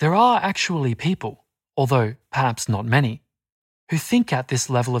 There are actually people, although perhaps not many, who think at this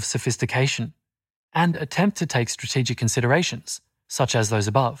level of sophistication and attempt to take strategic considerations, such as those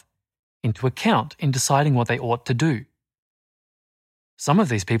above, into account in deciding what they ought to do. Some of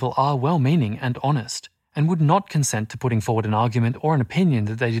these people are well-meaning and honest, and would not consent to putting forward an argument or an opinion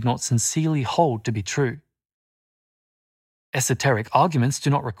that they did not sincerely hold to be true. Esoteric arguments do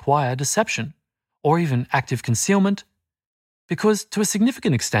not require deception, or even active concealment, because to a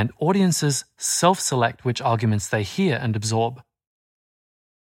significant extent audiences self-select which arguments they hear and absorb.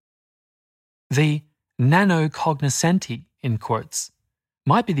 The nanocognoscenti, in quotes,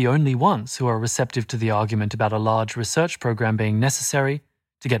 might be the only ones who are receptive to the argument about a large research program being necessary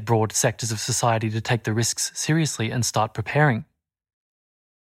to get broad sectors of society to take the risks seriously and start preparing.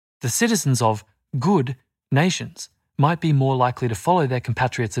 The citizens of good nations might be more likely to follow their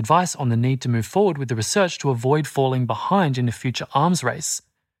compatriots' advice on the need to move forward with the research to avoid falling behind in a future arms race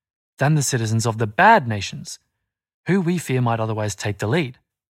than the citizens of the bad nations, who we fear might otherwise take the lead.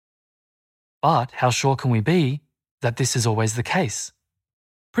 But how sure can we be that this is always the case?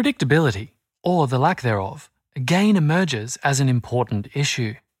 Predictability, or the lack thereof, again emerges as an important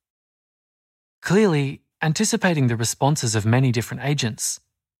issue. Clearly, anticipating the responses of many different agents,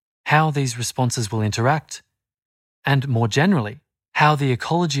 how these responses will interact, and more generally, how the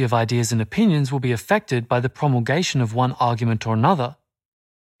ecology of ideas and opinions will be affected by the promulgation of one argument or another,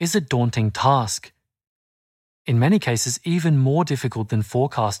 is a daunting task. In many cases, even more difficult than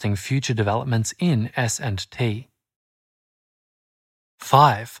forecasting future developments in S&T.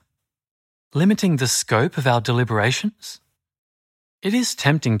 5. Limiting the scope of our deliberations? It is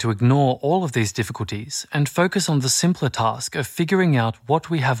tempting to ignore all of these difficulties and focus on the simpler task of figuring out what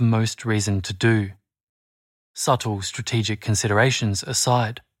we have most reason to do. Subtle strategic considerations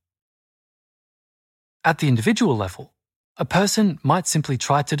aside. At the individual level, a person might simply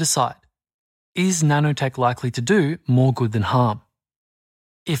try to decide, is nanotech likely to do more good than harm?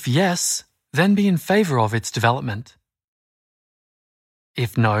 If yes, then be in favor of its development.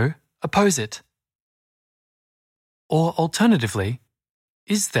 If no, oppose it. Or alternatively,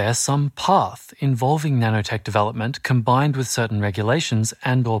 is there some path involving nanotech development combined with certain regulations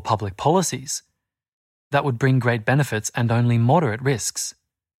and/or public policies that would bring great benefits and only moderate risks?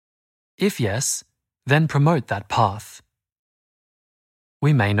 If yes, then promote that path.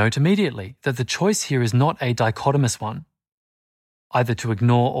 We may note immediately that the choice here is not a dichotomous one, either to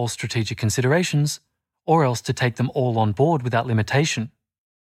ignore all strategic considerations or else to take them all on board without limitation.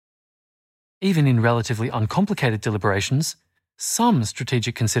 Even in relatively uncomplicated deliberations, some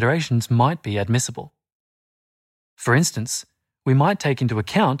strategic considerations might be admissible. For instance, we might take into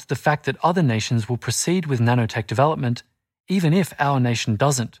account the fact that other nations will proceed with nanotech development even if our nation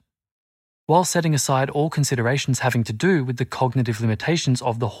doesn't, while setting aside all considerations having to do with the cognitive limitations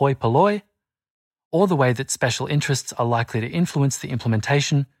of the hoi polloi, or the way that special interests are likely to influence the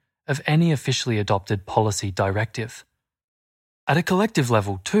implementation of any officially adopted policy directive. At a collective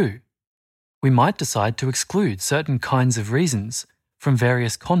level, too, we might decide to exclude certain kinds of reasons from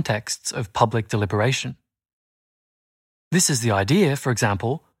various contexts of public deliberation. This is the idea, for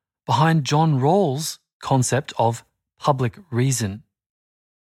example, behind John Rawls' concept of public reason.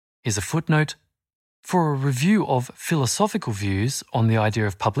 Here's a footnote. For a review of philosophical views on the idea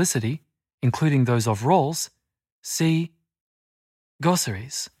of publicity, including those of Rawls, see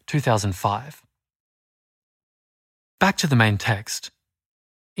Gosseries, 2005. Back to the main text.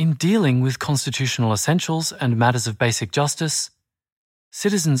 In dealing with constitutional essentials and matters of basic justice,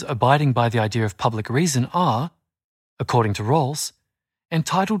 citizens abiding by the idea of public reason are, according to Rawls,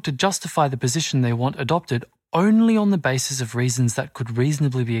 entitled to justify the position they want adopted only on the basis of reasons that could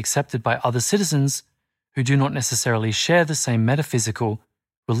reasonably be accepted by other citizens who do not necessarily share the same metaphysical,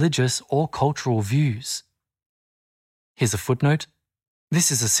 religious, or cultural views. Here's a footnote.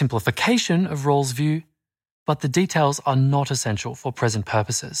 This is a simplification of Rawls' view, but the details are not essential for present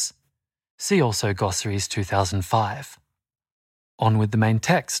purposes. See also Gossery's 2005. On with the main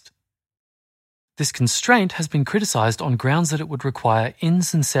text. This constraint has been criticised on grounds that it would require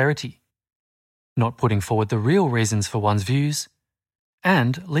insincerity, not putting forward the real reasons for one's views,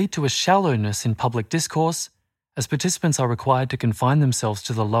 and lead to a shallowness in public discourse as participants are required to confine themselves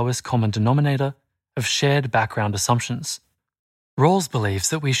to the lowest common denominator of shared background assumptions. Rawls believes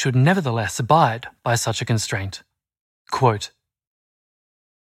that we should nevertheless abide by such a constraint. Quote,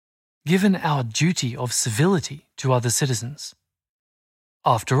 "Given our duty of civility to other citizens,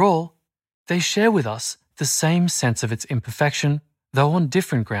 after all, they share with us the same sense of its imperfection, though on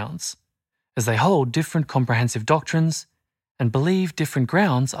different grounds, as they hold different comprehensive doctrines and believe different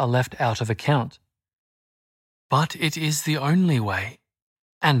grounds are left out of account. But it is the only way,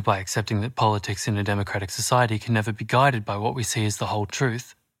 and by accepting that politics in a democratic society can never be guided by what we see as the whole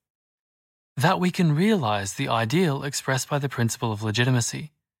truth, that we can realise the ideal expressed by the principle of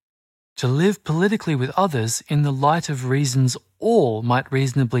legitimacy, to live politically with others in the light of reasons all might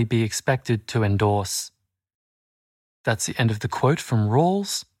reasonably be expected to endorse." That's the end of the quote from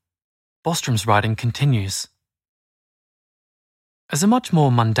Rawls. Bostrom's writing continues. As a much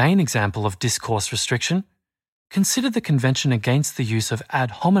more mundane example of discourse restriction, consider the Convention against the use of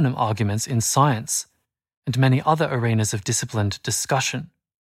ad hominem arguments in science and many other arenas of disciplined discussion.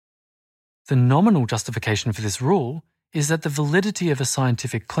 The nominal justification for this rule is that the validity of a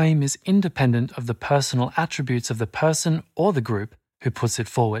scientific claim is independent of the personal attributes of the person or the group who puts it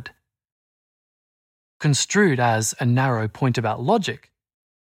forward. Construed as a narrow point about logic,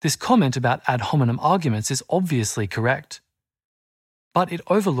 this comment about ad hominem arguments is obviously correct. But it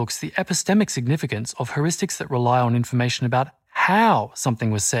overlooks the epistemic significance of heuristics that rely on information about how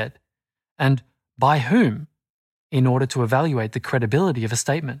something was said and by whom in order to evaluate the credibility of a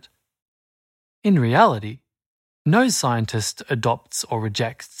statement. In reality, no scientist adopts or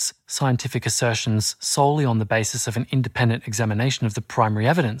rejects scientific assertions solely on the basis of an independent examination of the primary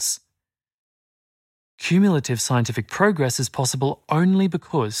evidence. Cumulative scientific progress is possible only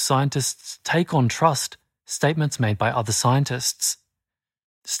because scientists take on trust statements made by other scientists,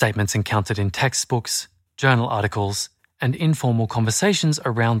 statements encountered in textbooks, journal articles, and informal conversations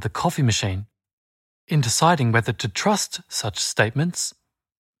around the coffee machine. In deciding whether to trust such statements,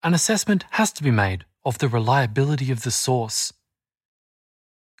 an assessment has to be made of the reliability of the source.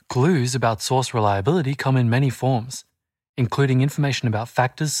 Clues about source reliability come in many forms, including information about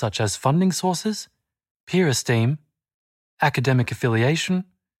factors such as funding sources, peer esteem, academic affiliation,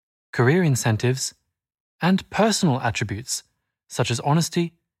 career incentives, and personal attributes such as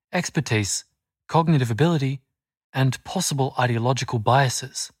honesty, expertise, cognitive ability, and possible ideological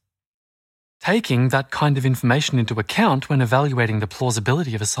biases. Taking that kind of information into account when evaluating the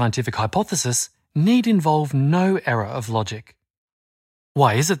plausibility of a scientific hypothesis need involve no error of logic.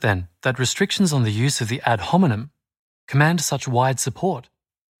 Why is it then that restrictions on the use of the ad hominem command such wide support?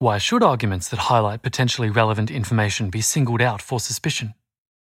 Why should arguments that highlight potentially relevant information be singled out for suspicion?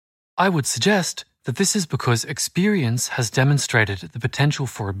 I would suggest that this is because experience has demonstrated the potential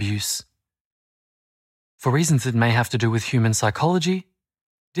for abuse. For reasons that may have to do with human psychology,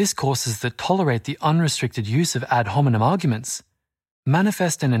 discourses that tolerate the unrestricted use of ad hominem arguments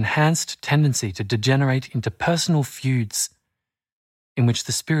manifest an enhanced tendency to degenerate into personal feuds, in which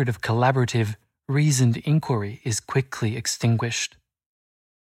the spirit of collaborative, reasoned inquiry is quickly extinguished.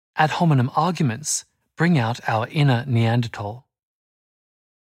 Ad hominem arguments bring out our inner Neanderthal.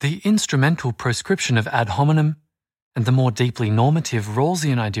 The instrumental proscription of ad hominem and the more deeply normative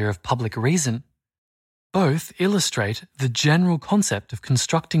Rawlsian idea of public reason both illustrate the general concept of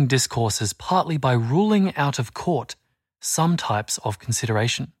constructing discourses partly by ruling out of court some types of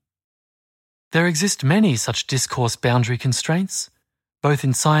consideration. There exist many such discourse boundary constraints, both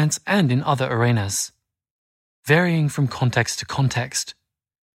in science and in other arenas, varying from context to context.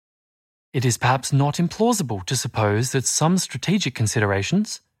 It is perhaps not implausible to suppose that some strategic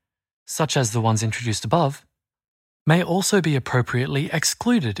considerations, such as the ones introduced above, may also be appropriately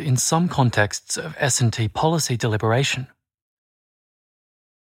excluded in some contexts of S&T policy deliberation.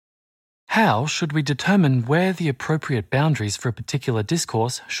 How should we determine where the appropriate boundaries for a particular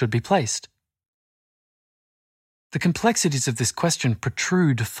discourse should be placed? The complexities of this question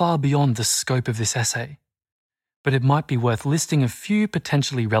protrude far beyond the scope of this essay, but it might be worth listing a few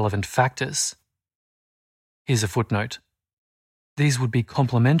potentially relevant factors. Here's a footnote. These would be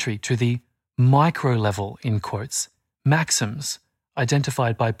complementary to the micro-level, in quotes, maxims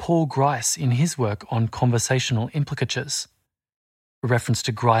identified by Paul Grice in his work on conversational implicatures, a reference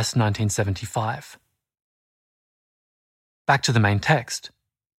to Grice 1975. Back to the main text.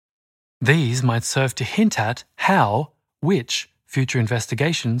 These might serve to hint at how which future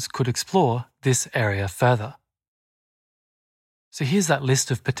investigations could explore this area further. So here's that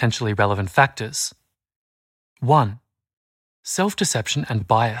list of potentially relevant factors. 1. Self-deception and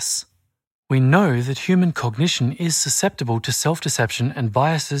bias. We know that human cognition is susceptible to self-deception and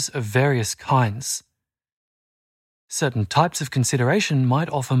biases of various kinds. Certain types of consideration might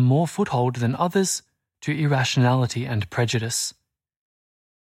offer more foothold than others to irrationality and prejudice.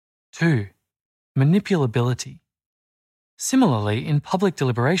 2. Manipulability. Similarly, in public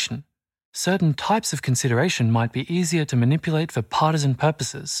deliberation, certain types of consideration might be easier to manipulate for partisan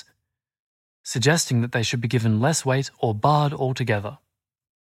purposes, suggesting that they should be given less weight or barred altogether.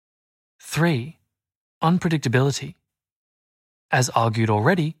 3. Unpredictability. As argued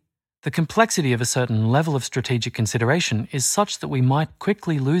already, the complexity of a certain level of strategic consideration is such that we might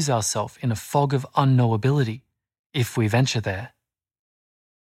quickly lose ourselves in a fog of unknowability if we venture there.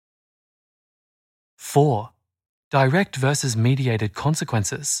 4. Direct versus mediated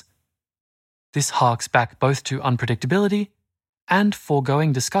consequences. This harks back both to unpredictability and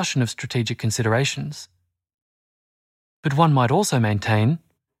foregoing discussion of strategic considerations. But one might also maintain,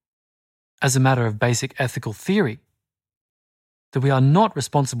 as a matter of basic ethical theory, that we are not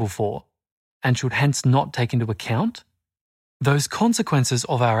responsible for, and should hence not take into account, those consequences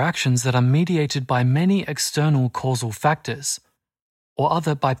of our actions that are mediated by many external causal factors, or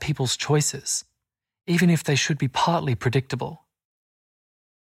other by people's choices, even if they should be partly predictable.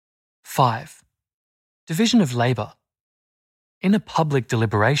 5. Division of labour. In a public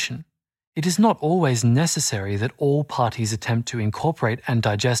deliberation, it is not always necessary that all parties attempt to incorporate and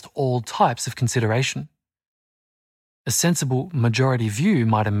digest all types of consideration. A sensible majority view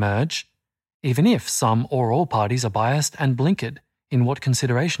might emerge, even if some or all parties are biased and blinkered in what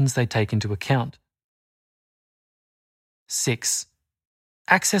considerations they take into account. 6.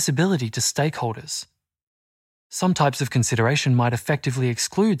 Accessibility to stakeholders. Some types of consideration might effectively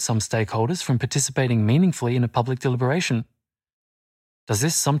exclude some stakeholders from participating meaningfully in a public deliberation. Does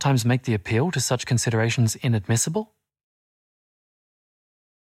this sometimes make the appeal to such considerations inadmissible?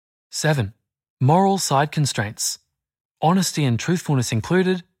 7. Moral side constraints. Honesty and truthfulness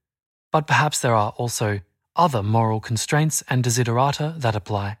included, but perhaps there are also other moral constraints and desiderata that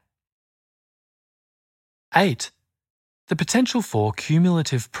apply. 8. The potential for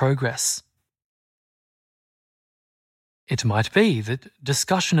cumulative progress. It might be that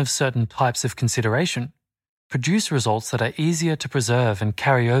discussion of certain types of consideration produce results that are easier to preserve and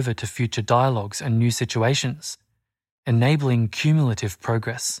carry over to future dialogues and new situations, enabling cumulative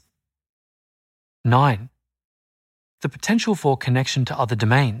progress. 9. The potential for connection to other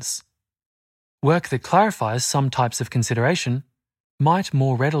domains. Work that clarifies some types of consideration might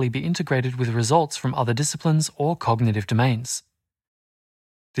more readily be integrated with results from other disciplines or cognitive domains.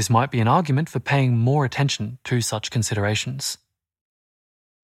 This might be an argument for paying more attention to such considerations.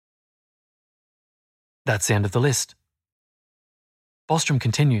 That's the end of the list. Bostrom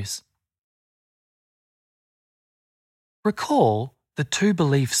continues. Recall the two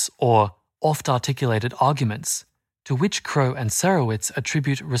beliefs or oft-articulated arguments to which Crow and Sarowitz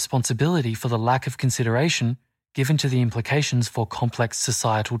attribute responsibility for the lack of consideration given to the implications for complex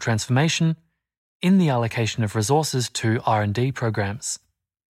societal transformation in the allocation of resources to R&D programs.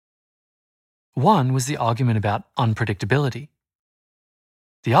 One was the argument about unpredictability.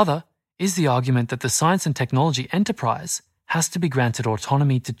 The other is the argument that the science and technology enterprise has to be granted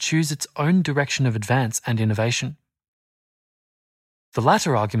autonomy to choose its own direction of advance and innovation. The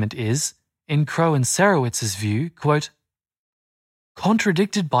latter argument is, in Crow and Sarowitz's view, quote,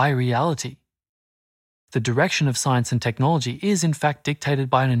 contradicted by reality. The direction of science and technology is in fact dictated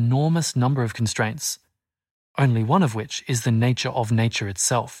by an enormous number of constraints, only one of which is the nature of nature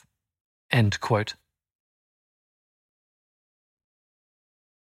itself. End quote.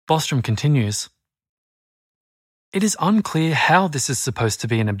 Bostrom continues. It is unclear how this is supposed to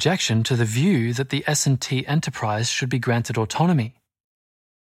be an objection to the view that the S&T enterprise should be granted autonomy.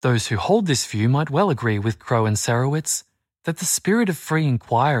 Those who hold this view might well agree with Crow and Sarowitz that the spirit of free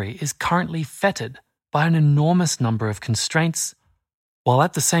inquiry is currently fettered by an enormous number of constraints, while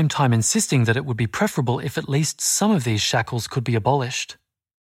at the same time insisting that it would be preferable if at least some of these shackles could be abolished,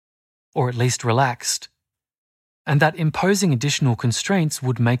 or at least relaxed. and that imposing additional constraints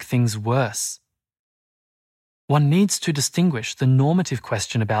would make things worse. One needs to distinguish the normative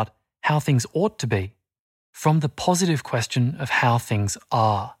question about how things ought to be from the positive question of how things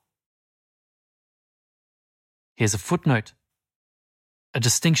are. Here's a footnote, a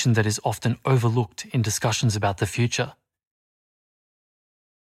distinction that is often overlooked in discussions about the future.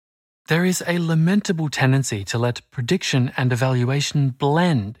 There is a lamentable tendency to let prediction and evaluation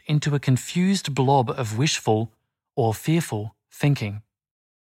blend into a confused blob of wishful or fearful thinking.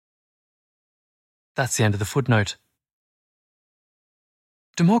 That's the end of the footnote.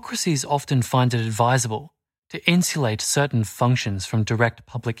 Democracies often find it advisable to insulate certain functions from direct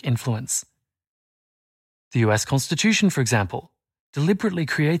public influence. The US Constitution, for example, deliberately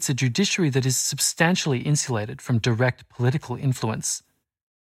creates a judiciary that is substantially insulated from direct political influence.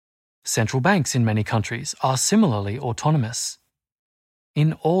 Central banks in many countries are similarly autonomous.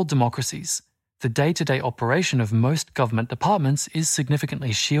 In all democracies, the day-to-day operation of most government departments is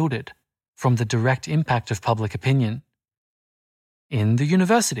significantly shielded from the direct impact of public opinion. In the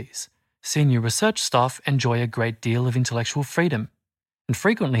universities, senior research staff enjoy a great deal of intellectual freedom and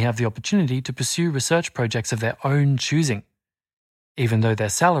frequently have the opportunity to pursue research projects of their own choosing, even though their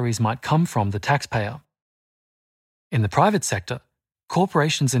salaries might come from the taxpayer. In the private sector,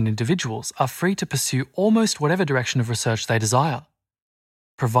 corporations and individuals are free to pursue almost whatever direction of research they desire,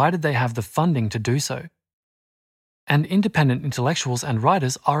 provided they have the funding to do so. And independent intellectuals and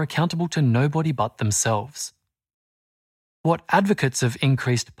writers are accountable to nobody but themselves. What advocates of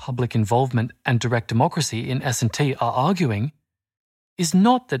increased public involvement and direct democracy in S&T are arguing is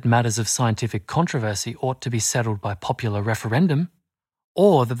not that matters of scientific controversy ought to be settled by popular referendum,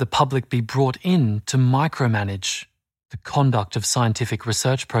 or that the public be brought in to micromanage the conduct of scientific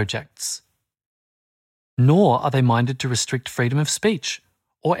research projects. Nor are they minded to restrict freedom of speech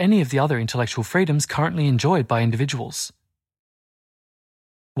or any of the other intellectual freedoms currently enjoyed by individuals.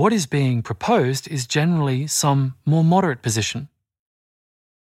 What is being proposed is generally some more moderate position.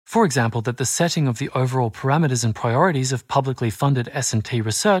 For example, that the setting of the overall parameters and priorities of publicly funded S&T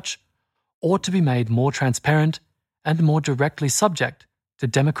research ought to be made more transparent and more directly subject to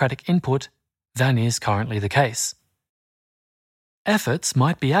democratic input than is currently the case. Efforts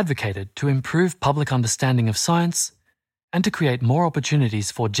might be advocated to improve public understanding of science and to create more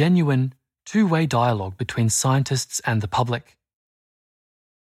opportunities for genuine, two-way dialogue between scientists and the public.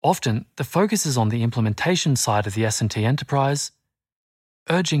 Often, the focus is on the implementation side of the S&T enterprise,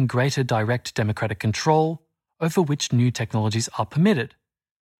 urging greater direct democratic control over which new technologies are permitted,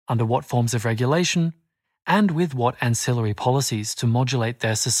 under what forms of regulation, and with what ancillary policies to modulate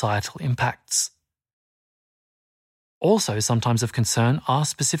their societal impacts. Also sometimes of concern are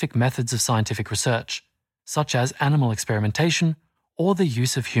specific methods of scientific research, such as animal experimentation or the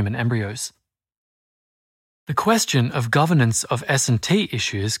use of human embryos. The question of governance of S&T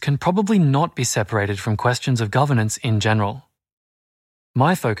issues can probably not be separated from questions of governance in general.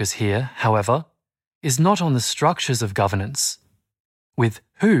 My focus here, however, is not on the structures of governance, with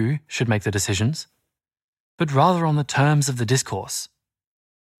who should make the decisions, but rather on the terms of the discourse.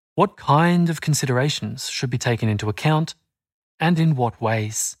 What kind of considerations should be taken into account, and in what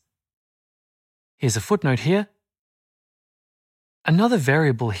ways? Here's a footnote here. Another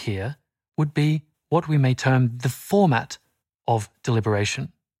variable here would be what we may term the format of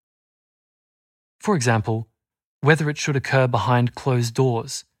deliberation. For example, whether it should occur behind closed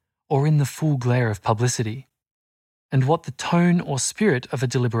doors or in the full glare of publicity, and what the tone or spirit of a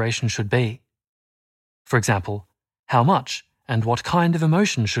deliberation should be. For example, how much and what kind of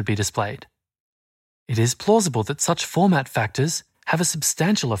emotion should be displayed. It is plausible that such format factors have a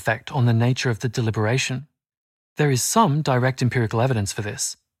substantial effect on the nature of the deliberation. There is some direct empirical evidence for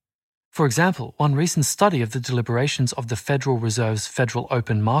this. For example, one recent study of the deliberations of the Federal Reserve's Federal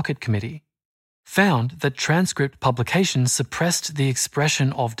Open Market Committee found that transcript publication suppressed the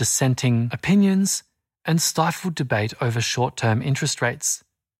expression of dissenting opinions and stifled debate over short-term interest rates.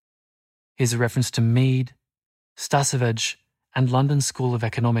 Here's a reference to Mead, Stasevich, and London School of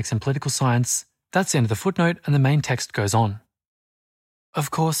Economics and Political Science. That's the end of the footnote, and the main text goes on. Of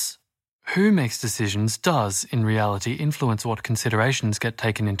course, who makes decisions does, in reality, influence what considerations get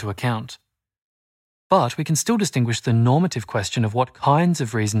taken into account. But we can still distinguish the normative question of what kinds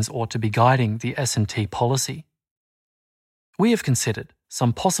of reasons ought to be guiding the S&T policy. We have considered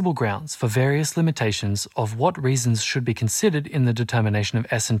some possible grounds for various limitations of what reasons should be considered in the determination of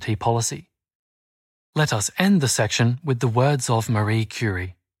S&T policy. Let us end the section with the words of Marie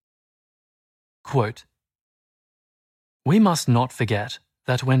Curie. Quote, "We must not forget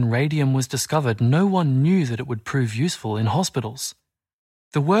that when radium was discovered, no one knew that it would prove useful in hospitals.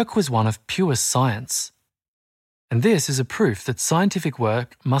 The work was one of pure science. And this is a proof that scientific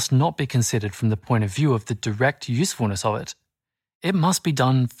work must not be considered from the point of view of the direct usefulness of it. It must be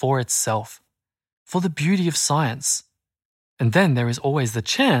done for itself, for the beauty of science. And then there is always the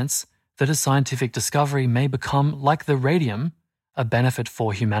chance that a scientific discovery may become, like the radium, a benefit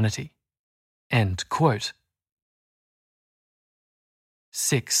for humanity. End quote.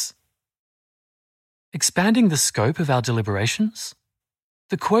 6. Expanding the scope of our deliberations?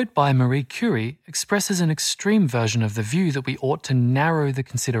 The quote by Marie Curie expresses an extreme version of the view that we ought to narrow the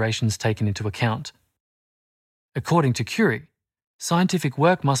considerations taken into account. According to Curie, scientific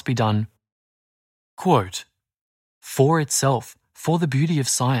work must be done, quote, for itself, for the beauty of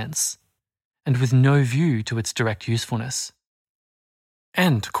science, and with no view to its direct usefulness.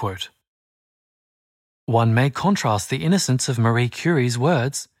 End quote. One may contrast the innocence of Marie Curie's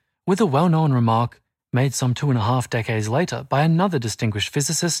words with a well-known remark made some 2.5 decades later by another distinguished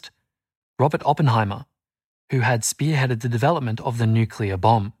physicist, Robert Oppenheimer, who had spearheaded the development of the nuclear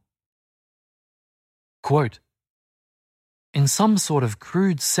bomb. Quote, in some sort of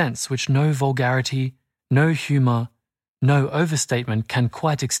crude sense which no vulgarity, no humour, no overstatement can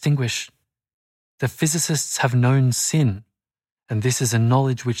quite extinguish, the physicists have known sin, and this is a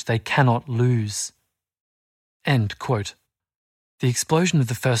knowledge which they cannot lose. End quote. The explosion of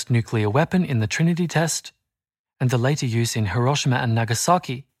the first nuclear weapon in the Trinity test, and the later use in Hiroshima and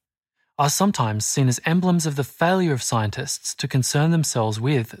Nagasaki, are sometimes seen as emblems of the failure of scientists to concern themselves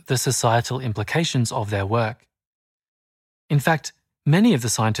with the societal implications of their work. In fact, many of the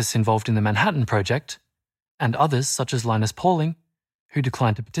scientists involved in the Manhattan Project, and others such as Linus Pauling, who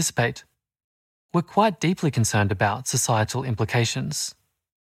declined to participate, were quite deeply concerned about societal implications.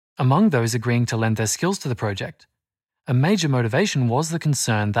 Among those agreeing to lend their skills to the project, a major motivation was the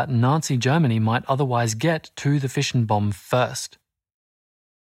concern that Nazi Germany might otherwise get to the fission bomb first.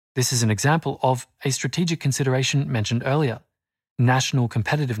 This is an example of a strategic consideration mentioned earlier, national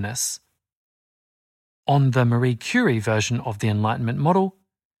competitiveness. On the Marie Curie version of the Enlightenment model,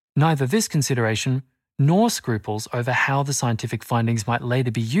 neither this consideration nor scruples over how the scientific findings might later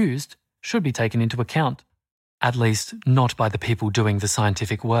be used should be taken into account, at least not by the people doing the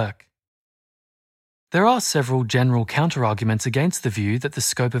scientific work. There are several general counterarguments against the view that the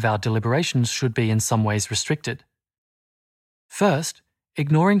scope of our deliberations should be in some ways restricted. First,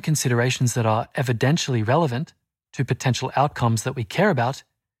 ignoring considerations that are evidentially relevant to potential outcomes that we care about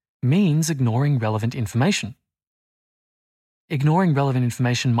means ignoring relevant information. Ignoring relevant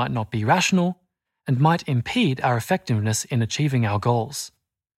information might not be rational and might impede our effectiveness in achieving our goals.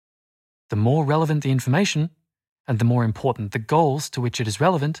 The more relevant the information, and the more important the goals to which it is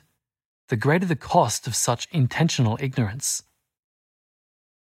relevant, the greater the cost of such intentional ignorance.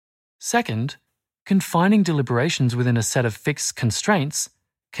 Second, confining deliberations within a set of fixed constraints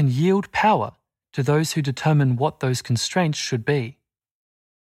can yield power to those who determine what those constraints should be.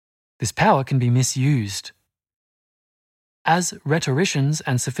 This power can be misused. As rhetoricians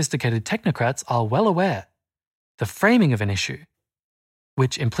and sophisticated technocrats are well aware, the framing of an issue,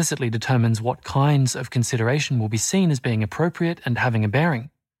 which implicitly determines what kinds of consideration will be seen as being appropriate and having a bearing,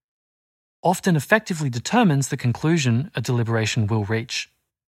 often effectively determines the conclusion a deliberation will reach.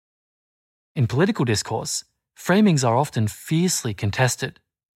 In political discourse, framings are often fiercely contested.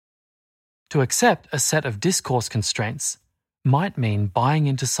 To accept a set of discourse constraints might mean buying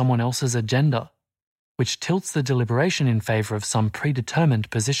into someone else's agenda, which tilts the deliberation in favor of some predetermined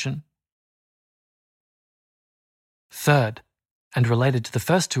position. Third, and related to the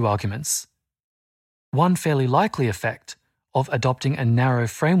first two arguments, one fairly likely effect of adopting a narrow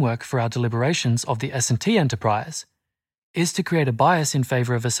framework for our deliberations of the S&T enterprise is to create a bias in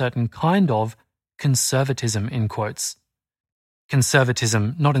favor of a certain kind of conservatism in quotes.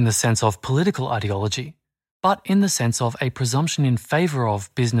 Conservatism not in the sense of political ideology, but in the sense of a presumption in favor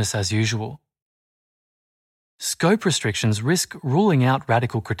of business as usual. Scope restrictions risk ruling out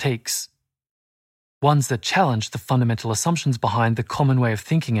radical critiques, ones that challenge the fundamental assumptions behind the common way of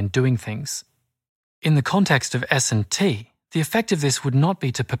thinking and doing things. In the context of S&T, the effect of this would not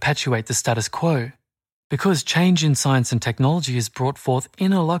be to perpetuate the status quo, because change in science and technology is brought forth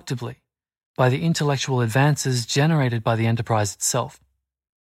ineluctably by the intellectual advances generated by the enterprise itself.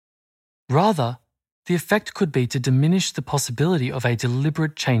 Rather, the effect could be to diminish the possibility of a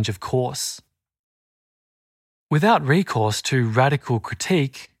deliberate change of course. Without recourse to radical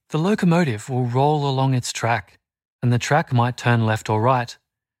critique, the locomotive will roll along its track, and the track might turn left or right.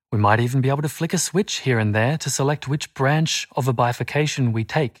 We might even be able to flick a switch here and there to select which branch of a bifurcation we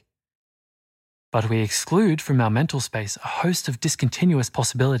take. But we exclude from our mental space a host of discontinuous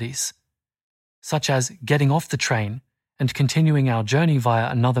possibilities, such as getting off the train and continuing our journey via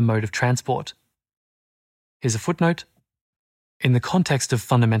another mode of transport. Here's a footnote. In the context of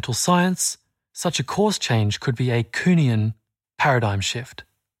fundamental science, such a course change could be a Kuhnian paradigm shift.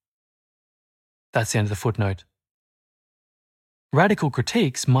 That's the end of the footnote. Radical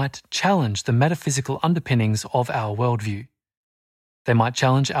critiques might challenge the metaphysical underpinnings of our worldview. They might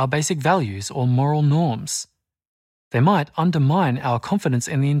challenge our basic values or moral norms. They might undermine our confidence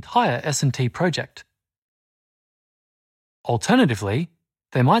in the entire S&T project. Alternatively,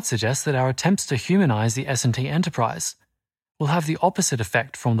 they might suggest that our attempts to humanize the S&T enterprise will have the opposite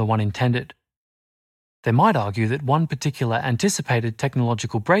effect from the one intended. They might argue that one particular anticipated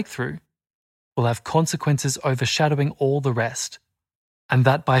technological breakthrough will have consequences overshadowing all the rest, and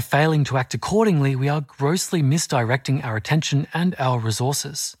that by failing to act accordingly, we are grossly misdirecting our attention and our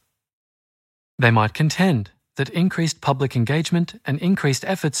resources. They might contend that increased public engagement and increased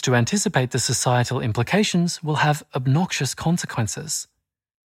efforts to anticipate the societal implications will have obnoxious consequences.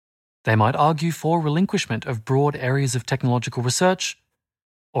 They might argue for relinquishment of broad areas of technological research,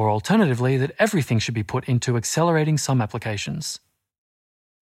 or alternatively that everything should be put into accelerating some applications.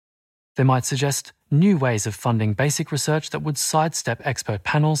 They might suggest new ways of funding basic research that would sidestep expert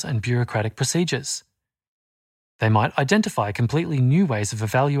panels and bureaucratic procedures. They might identify completely new ways of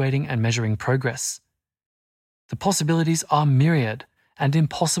evaluating and measuring progress. The possibilities are myriad and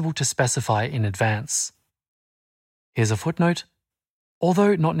impossible to specify in advance. Here's a footnote.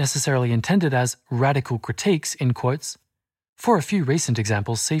 Although not necessarily intended as radical critiques in quotes, for a few recent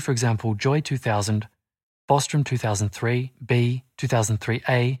examples, see for example Joy 2000, Bostrom 2003, B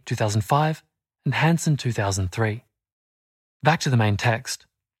 2003A 2005, and Hansen 2003. Back to the main text.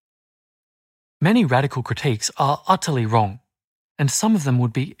 Many radical critiques are utterly wrong, and some of them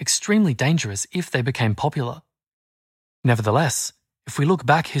would be extremely dangerous if they became popular. Nevertheless, if we look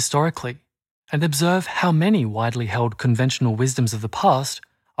back historically and observe how many widely held conventional wisdoms of the past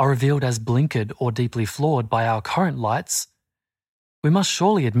are revealed as blinkered or deeply flawed by our current lights, we must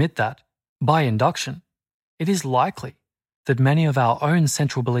surely admit that, by induction, it is likely that many of our own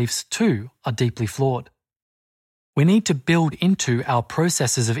central beliefs too are deeply flawed. We need to build into our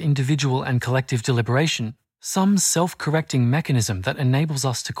processes of individual and collective deliberation some self-correcting mechanism that enables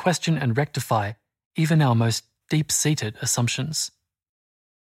us to question and rectify even our most deep-seated assumptions.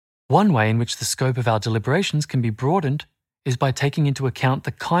 One way in which the scope of our deliberations can be broadened is by taking into account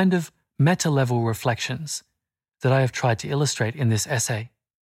the kind of meta-level reflections that I have tried to illustrate in this essay.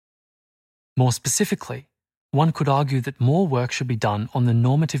 More specifically, one could argue that more work should be done on the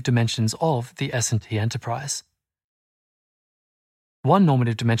normative dimensions of the S&T enterprise. One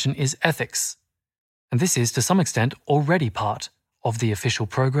normative dimension is ethics, and this is to some extent already part of the official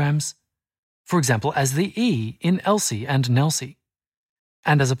programs, for example as the E in ELSI and NELSI,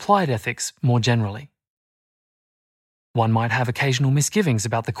 and as applied ethics more generally. One might have occasional misgivings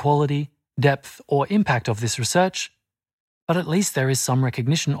about the quality, depth, or impact of this research, but at least there is some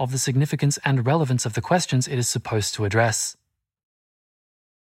recognition of the significance and relevance of the questions it is supposed to address.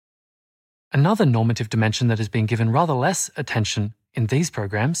 Another normative dimension that has been given rather less attention in these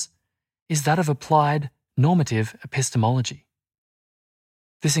programs is that of applied normative epistemology.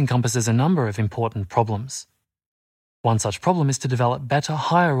 This encompasses a number of important problems. One such problem is to develop better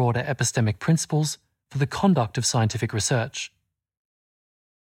higher-order epistemic principles for the conduct of scientific research.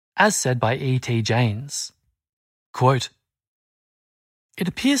 As said by E.T. Jaynes, quote, "It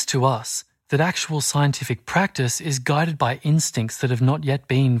appears to us that actual scientific practice is guided by instincts that have not yet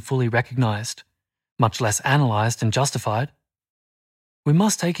been fully recognized, much less analyzed and justified. We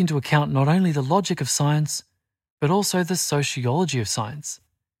must take into account not only the logic of science, but also the sociology of science,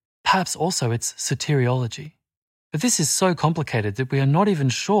 perhaps also its soteriology. But this is so complicated that we are not even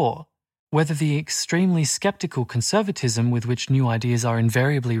sure whether the extremely skeptical conservatism with which new ideas are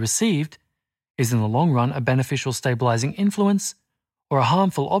invariably received is in the long run a beneficial stabilizing influence or a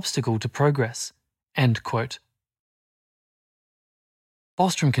harmful obstacle to progress." End quote.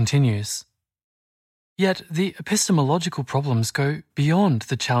 Bostrom continues, "Yet the epistemological problems go beyond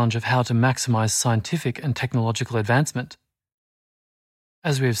the challenge of how to maximize scientific and technological advancement.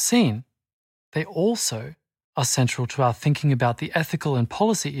 As we have seen, they also are central to our thinking about the ethical and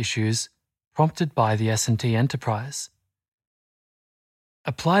policy issues prompted by the S&T enterprise.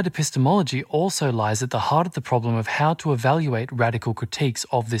 Applied epistemology also lies at the heart of the problem of how to evaluate radical critiques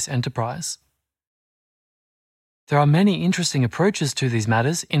of this enterprise. There are many interesting approaches to these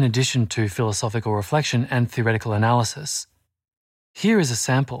matters in addition to philosophical reflection and theoretical analysis. Here is a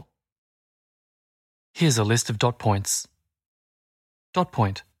sample. Here's a list of dot points. Dot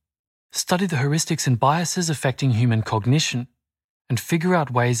point. Study the heuristics and biases affecting human cognition and figure out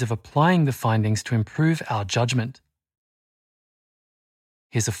ways of applying the findings to improve our judgment.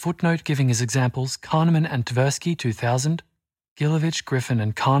 Here's a footnote giving as examples Kahneman and Tversky 2000, Gilovich, Griffin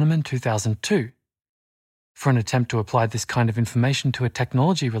and Kahneman 2002. For an attempt to apply this kind of information to a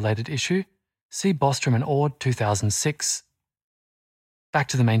technology-related issue, see Bostrom and Ord 2006. Back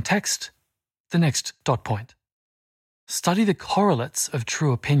to the main text, the next dot point. Study the correlates of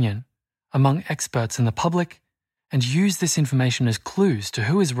true opinion among experts in the public and use this information as clues to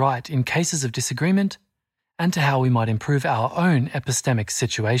who is right in cases of disagreement and to how we might improve our own epistemic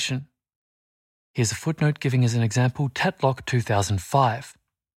situation. Here's a footnote giving as an example Tetlock 2005.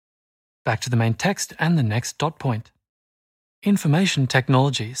 Back to the main text and the next dot point. Information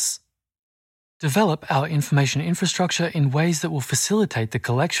technologies. Develop our information infrastructure in ways that will facilitate the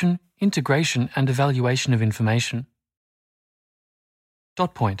collection, integration, and evaluation of information.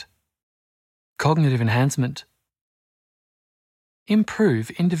 Dot point. Cognitive enhancement.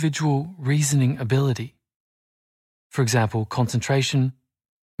 Improve individual reasoning ability. For example, concentration,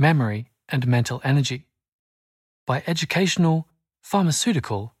 memory, and mental energy, by educational,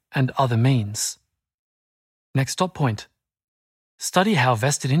 pharmaceutical, and other means. Next dot point. Study how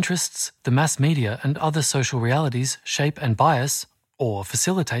vested interests, the mass media, and other social realities shape and bias, or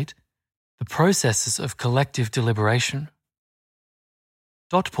facilitate, the processes of collective deliberation.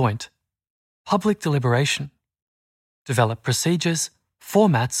 Dot point. Public deliberation. Develop procedures,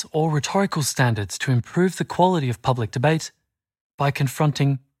 formats, or rhetorical standards to improve the quality of public debate by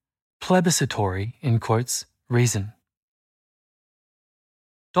confronting plebiscitary, in quotes, reason.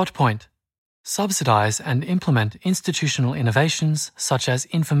 Dot point. Subsidize and implement institutional innovations such as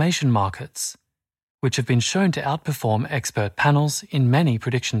information markets, which have been shown to outperform expert panels in many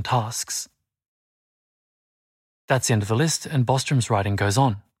prediction tasks. That's the end of the list, and Bostrom's writing goes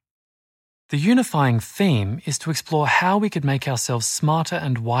on. The unifying theme is to explore how we could make ourselves smarter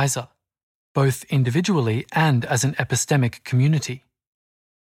and wiser, both individually and as an epistemic community.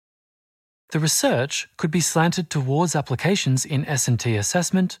 The research could be slanted towards applications in S&T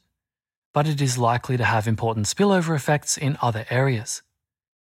assessment, but it is likely to have important spillover effects in other areas.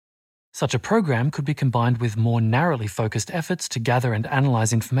 Such a program could be combined with more narrowly focused efforts to gather and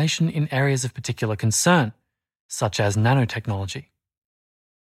analyze information in areas of particular concern, such as nanotechnology.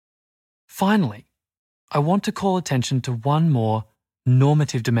 Finally, I want to call attention to one more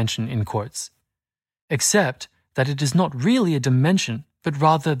normative dimension in quotes, except that it is not really a dimension, but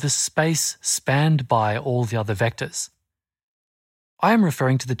rather the space spanned by all the other vectors. I am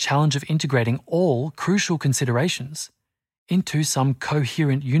referring to the challenge of integrating all crucial considerations into some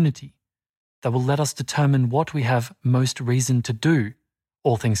coherent unity that will let us determine what we have most reason to do,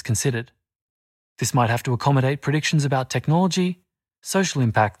 all things considered. This might have to accommodate predictions about technology, social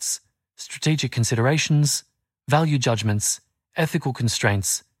impacts, strategic considerations, value judgments, ethical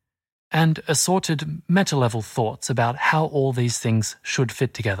constraints, and assorted meta-level thoughts about how all these things should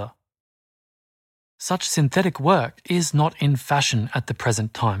fit together. Such synthetic work is not in fashion at the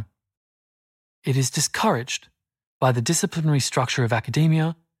present time. It is discouraged by the disciplinary structure of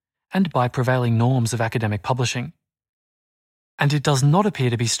academia and by prevailing norms of academic publishing. And it does not appear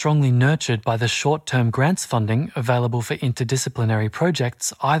to be strongly nurtured by the short-term grants funding available for interdisciplinary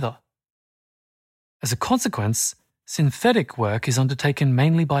projects either. As a consequence, synthetic work is undertaken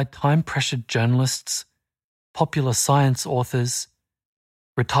mainly by time-pressured journalists, popular science authors,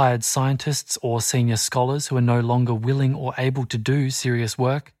 retired scientists or senior scholars who are no longer willing or able to do serious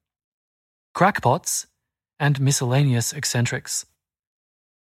work, crackpots, and miscellaneous eccentrics.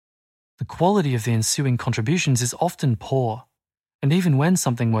 The quality of the ensuing contributions is often poor, and even when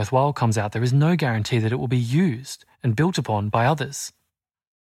something worthwhile comes out, there is no guarantee that it will be used and built upon by others.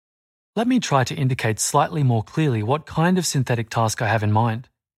 Let me try to indicate slightly more clearly what kind of synthetic task I have in mind.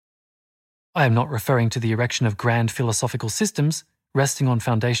 I am not referring to the erection of grand philosophical systems resting on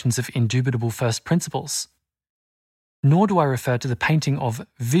foundations of indubitable first principles. Nor do I refer to the painting of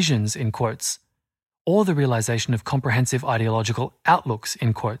visions in quotes, or the realization of comprehensive ideological outlooks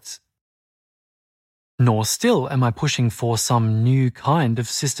in quotes. Nor still am I pushing for some new kind of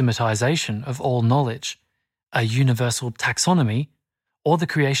systematization of all knowledge, a universal taxonomy, or the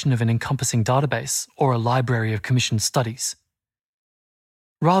creation of an encompassing database or a library of commissioned studies.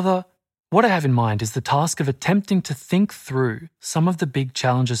 Rather, what I have in mind is the task of attempting to think through some of the big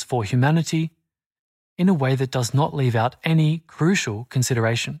challenges for humanity in a way that does not leave out any crucial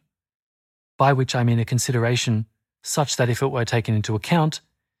consideration, by which I mean a consideration such that if it were taken into account,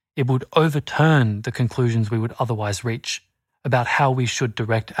 it would overturn the conclusions we would otherwise reach about how we should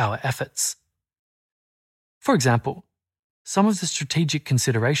direct our efforts. For example, some of the strategic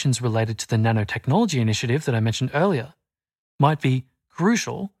considerations related to the nanotechnology initiative that I mentioned earlier might be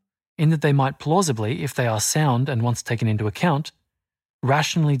crucial in that they might plausibly, if they are sound and once taken into account,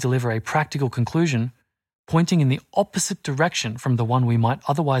 rationally deliver a practical conclusion pointing in the opposite direction from the one we might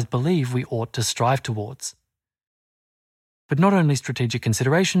otherwise believe we ought to strive towards. But not only strategic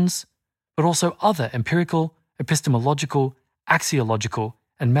considerations, but also other empirical, epistemological, axiological,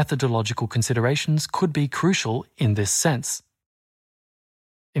 and methodological considerations could be crucial in this sense.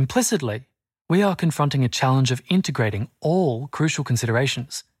 Implicitly, we are confronting a challenge of integrating all crucial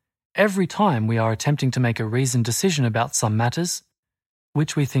considerations every time we are attempting to make a reasoned decision about some matters,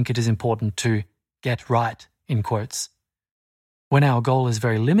 which we think it is important to get right, in quotes. When our goal is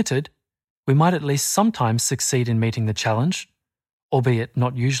very limited, we might at least sometimes succeed in meeting the challenge, albeit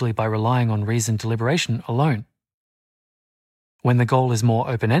not usually by relying on reasoned deliberation alone. When the goal is more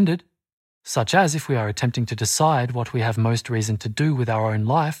open-ended, such as if we are attempting to decide what we have most reason to do with our own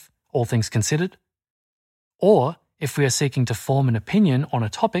life, all things considered, or if we are seeking to form an opinion on a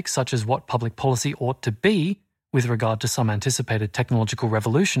topic such as what public policy ought to be with regard to some anticipated technological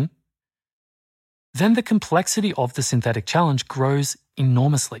revolution, then the complexity of the synthetic challenge grows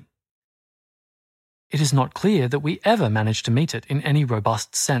enormously. It is not clear that we ever manage to meet it in any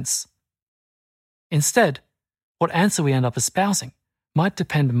robust sense. Instead, what answer we end up espousing might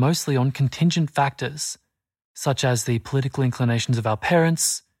depend mostly on contingent factors, such as the political inclinations of our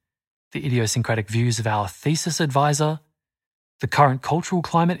parents, the idiosyncratic views of our thesis advisor, the current cultural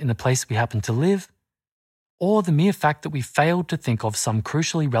climate in the place we happen to live, or the mere fact that we failed to think of some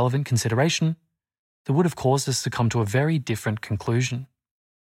crucially relevant consideration that would have caused us to come to a very different conclusion.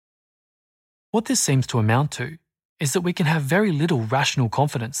 What this seems to amount to is that we can have very little rational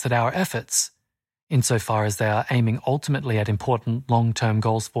confidence that our efforts, insofar as they are aiming ultimately at important long-term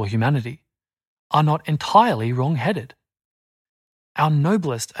goals for humanity, are not entirely wrong-headed. Our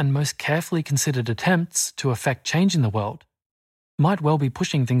noblest and most carefully considered attempts to effect change in the world might well be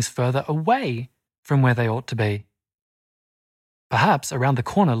pushing things further away from where they ought to be. Perhaps around the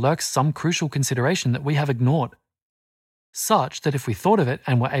corner lurks some crucial consideration that we have ignored, such that if we thought of it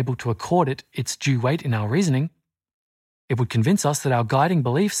and were able to accord it its due weight in our reasoning, it would convince us that our guiding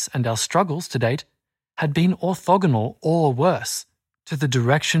beliefs and our struggles to date had been orthogonal or worse to the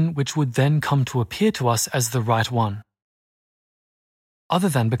direction which would then come to appear to us as the right one. Other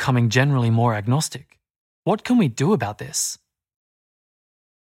than becoming generally more agnostic, what can we do about this?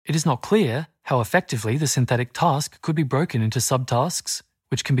 It is not clear how effectively the synthetic task could be broken into subtasks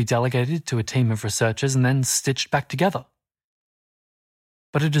which can be delegated to a team of researchers and then stitched back together.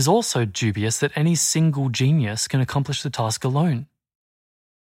 But it is also dubious that any single genius can accomplish the task alone.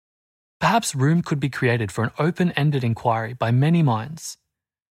 Perhaps room could be created for an open-ended inquiry by many minds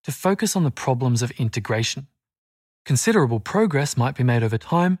to focus on the problems of integration. Considerable progress might be made over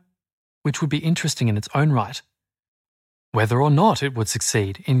time, which would be interesting in its own right. Whether or not it would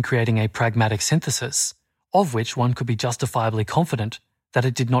succeed in creating a pragmatic synthesis, of which one could be justifiably confident that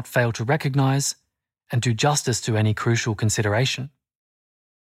it did not fail to recognize and do justice to any crucial consideration.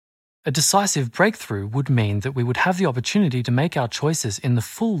 A decisive breakthrough would mean that we would have the opportunity to make our choices in the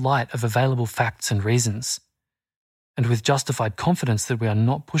full light of available facts and reasons, and with justified confidence that we are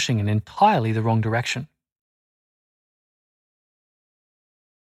not pushing in entirely the wrong direction.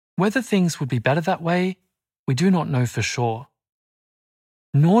 Whether things would be better that way, we do not know for sure.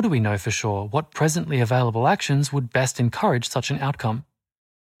 Nor do we know for sure what presently available actions would best encourage such an outcome,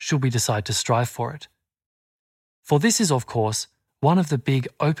 should we decide to strive for it. For this is, of course, one of the big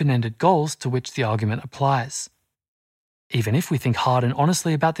open-ended goals to which the argument applies. Even if we think hard and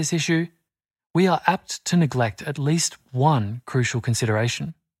honestly about this issue, we are apt to neglect at least one crucial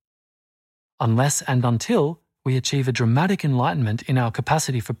consideration. Unless and until we achieve a dramatic enlightenment in our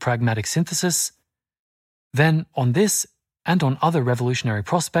capacity for pragmatic synthesis, then on this and on other revolutionary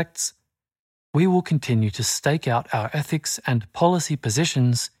prospects, we will continue to stake out our ethics and policy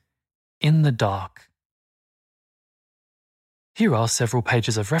positions in the dark. Here are several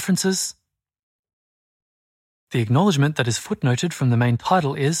pages of references. The acknowledgement that is footnoted from the main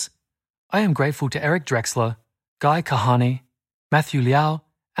title is, I am grateful to Eric Drexler, Guy Kahane, Matthew Liao,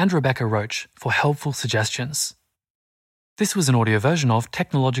 and Rebecca Roach for helpful suggestions. This was an audio version of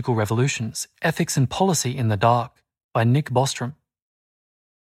Technological Revolutions, Ethics and Policy in the Dark by Nick Bostrom.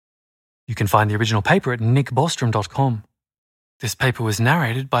 You can find the original paper at nickbostrom.com. This paper was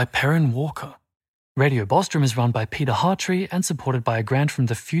narrated by Perrin Walker. Radio Bostrom is run by Peter Hartree and supported by a grant from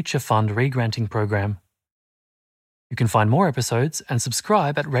the Future Fund Re-Granting Program. You can find more episodes and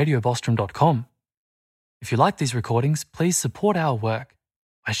subscribe at radiobostrom.com. If you like these recordings, please support our work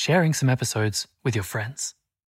by sharing some episodes with your friends.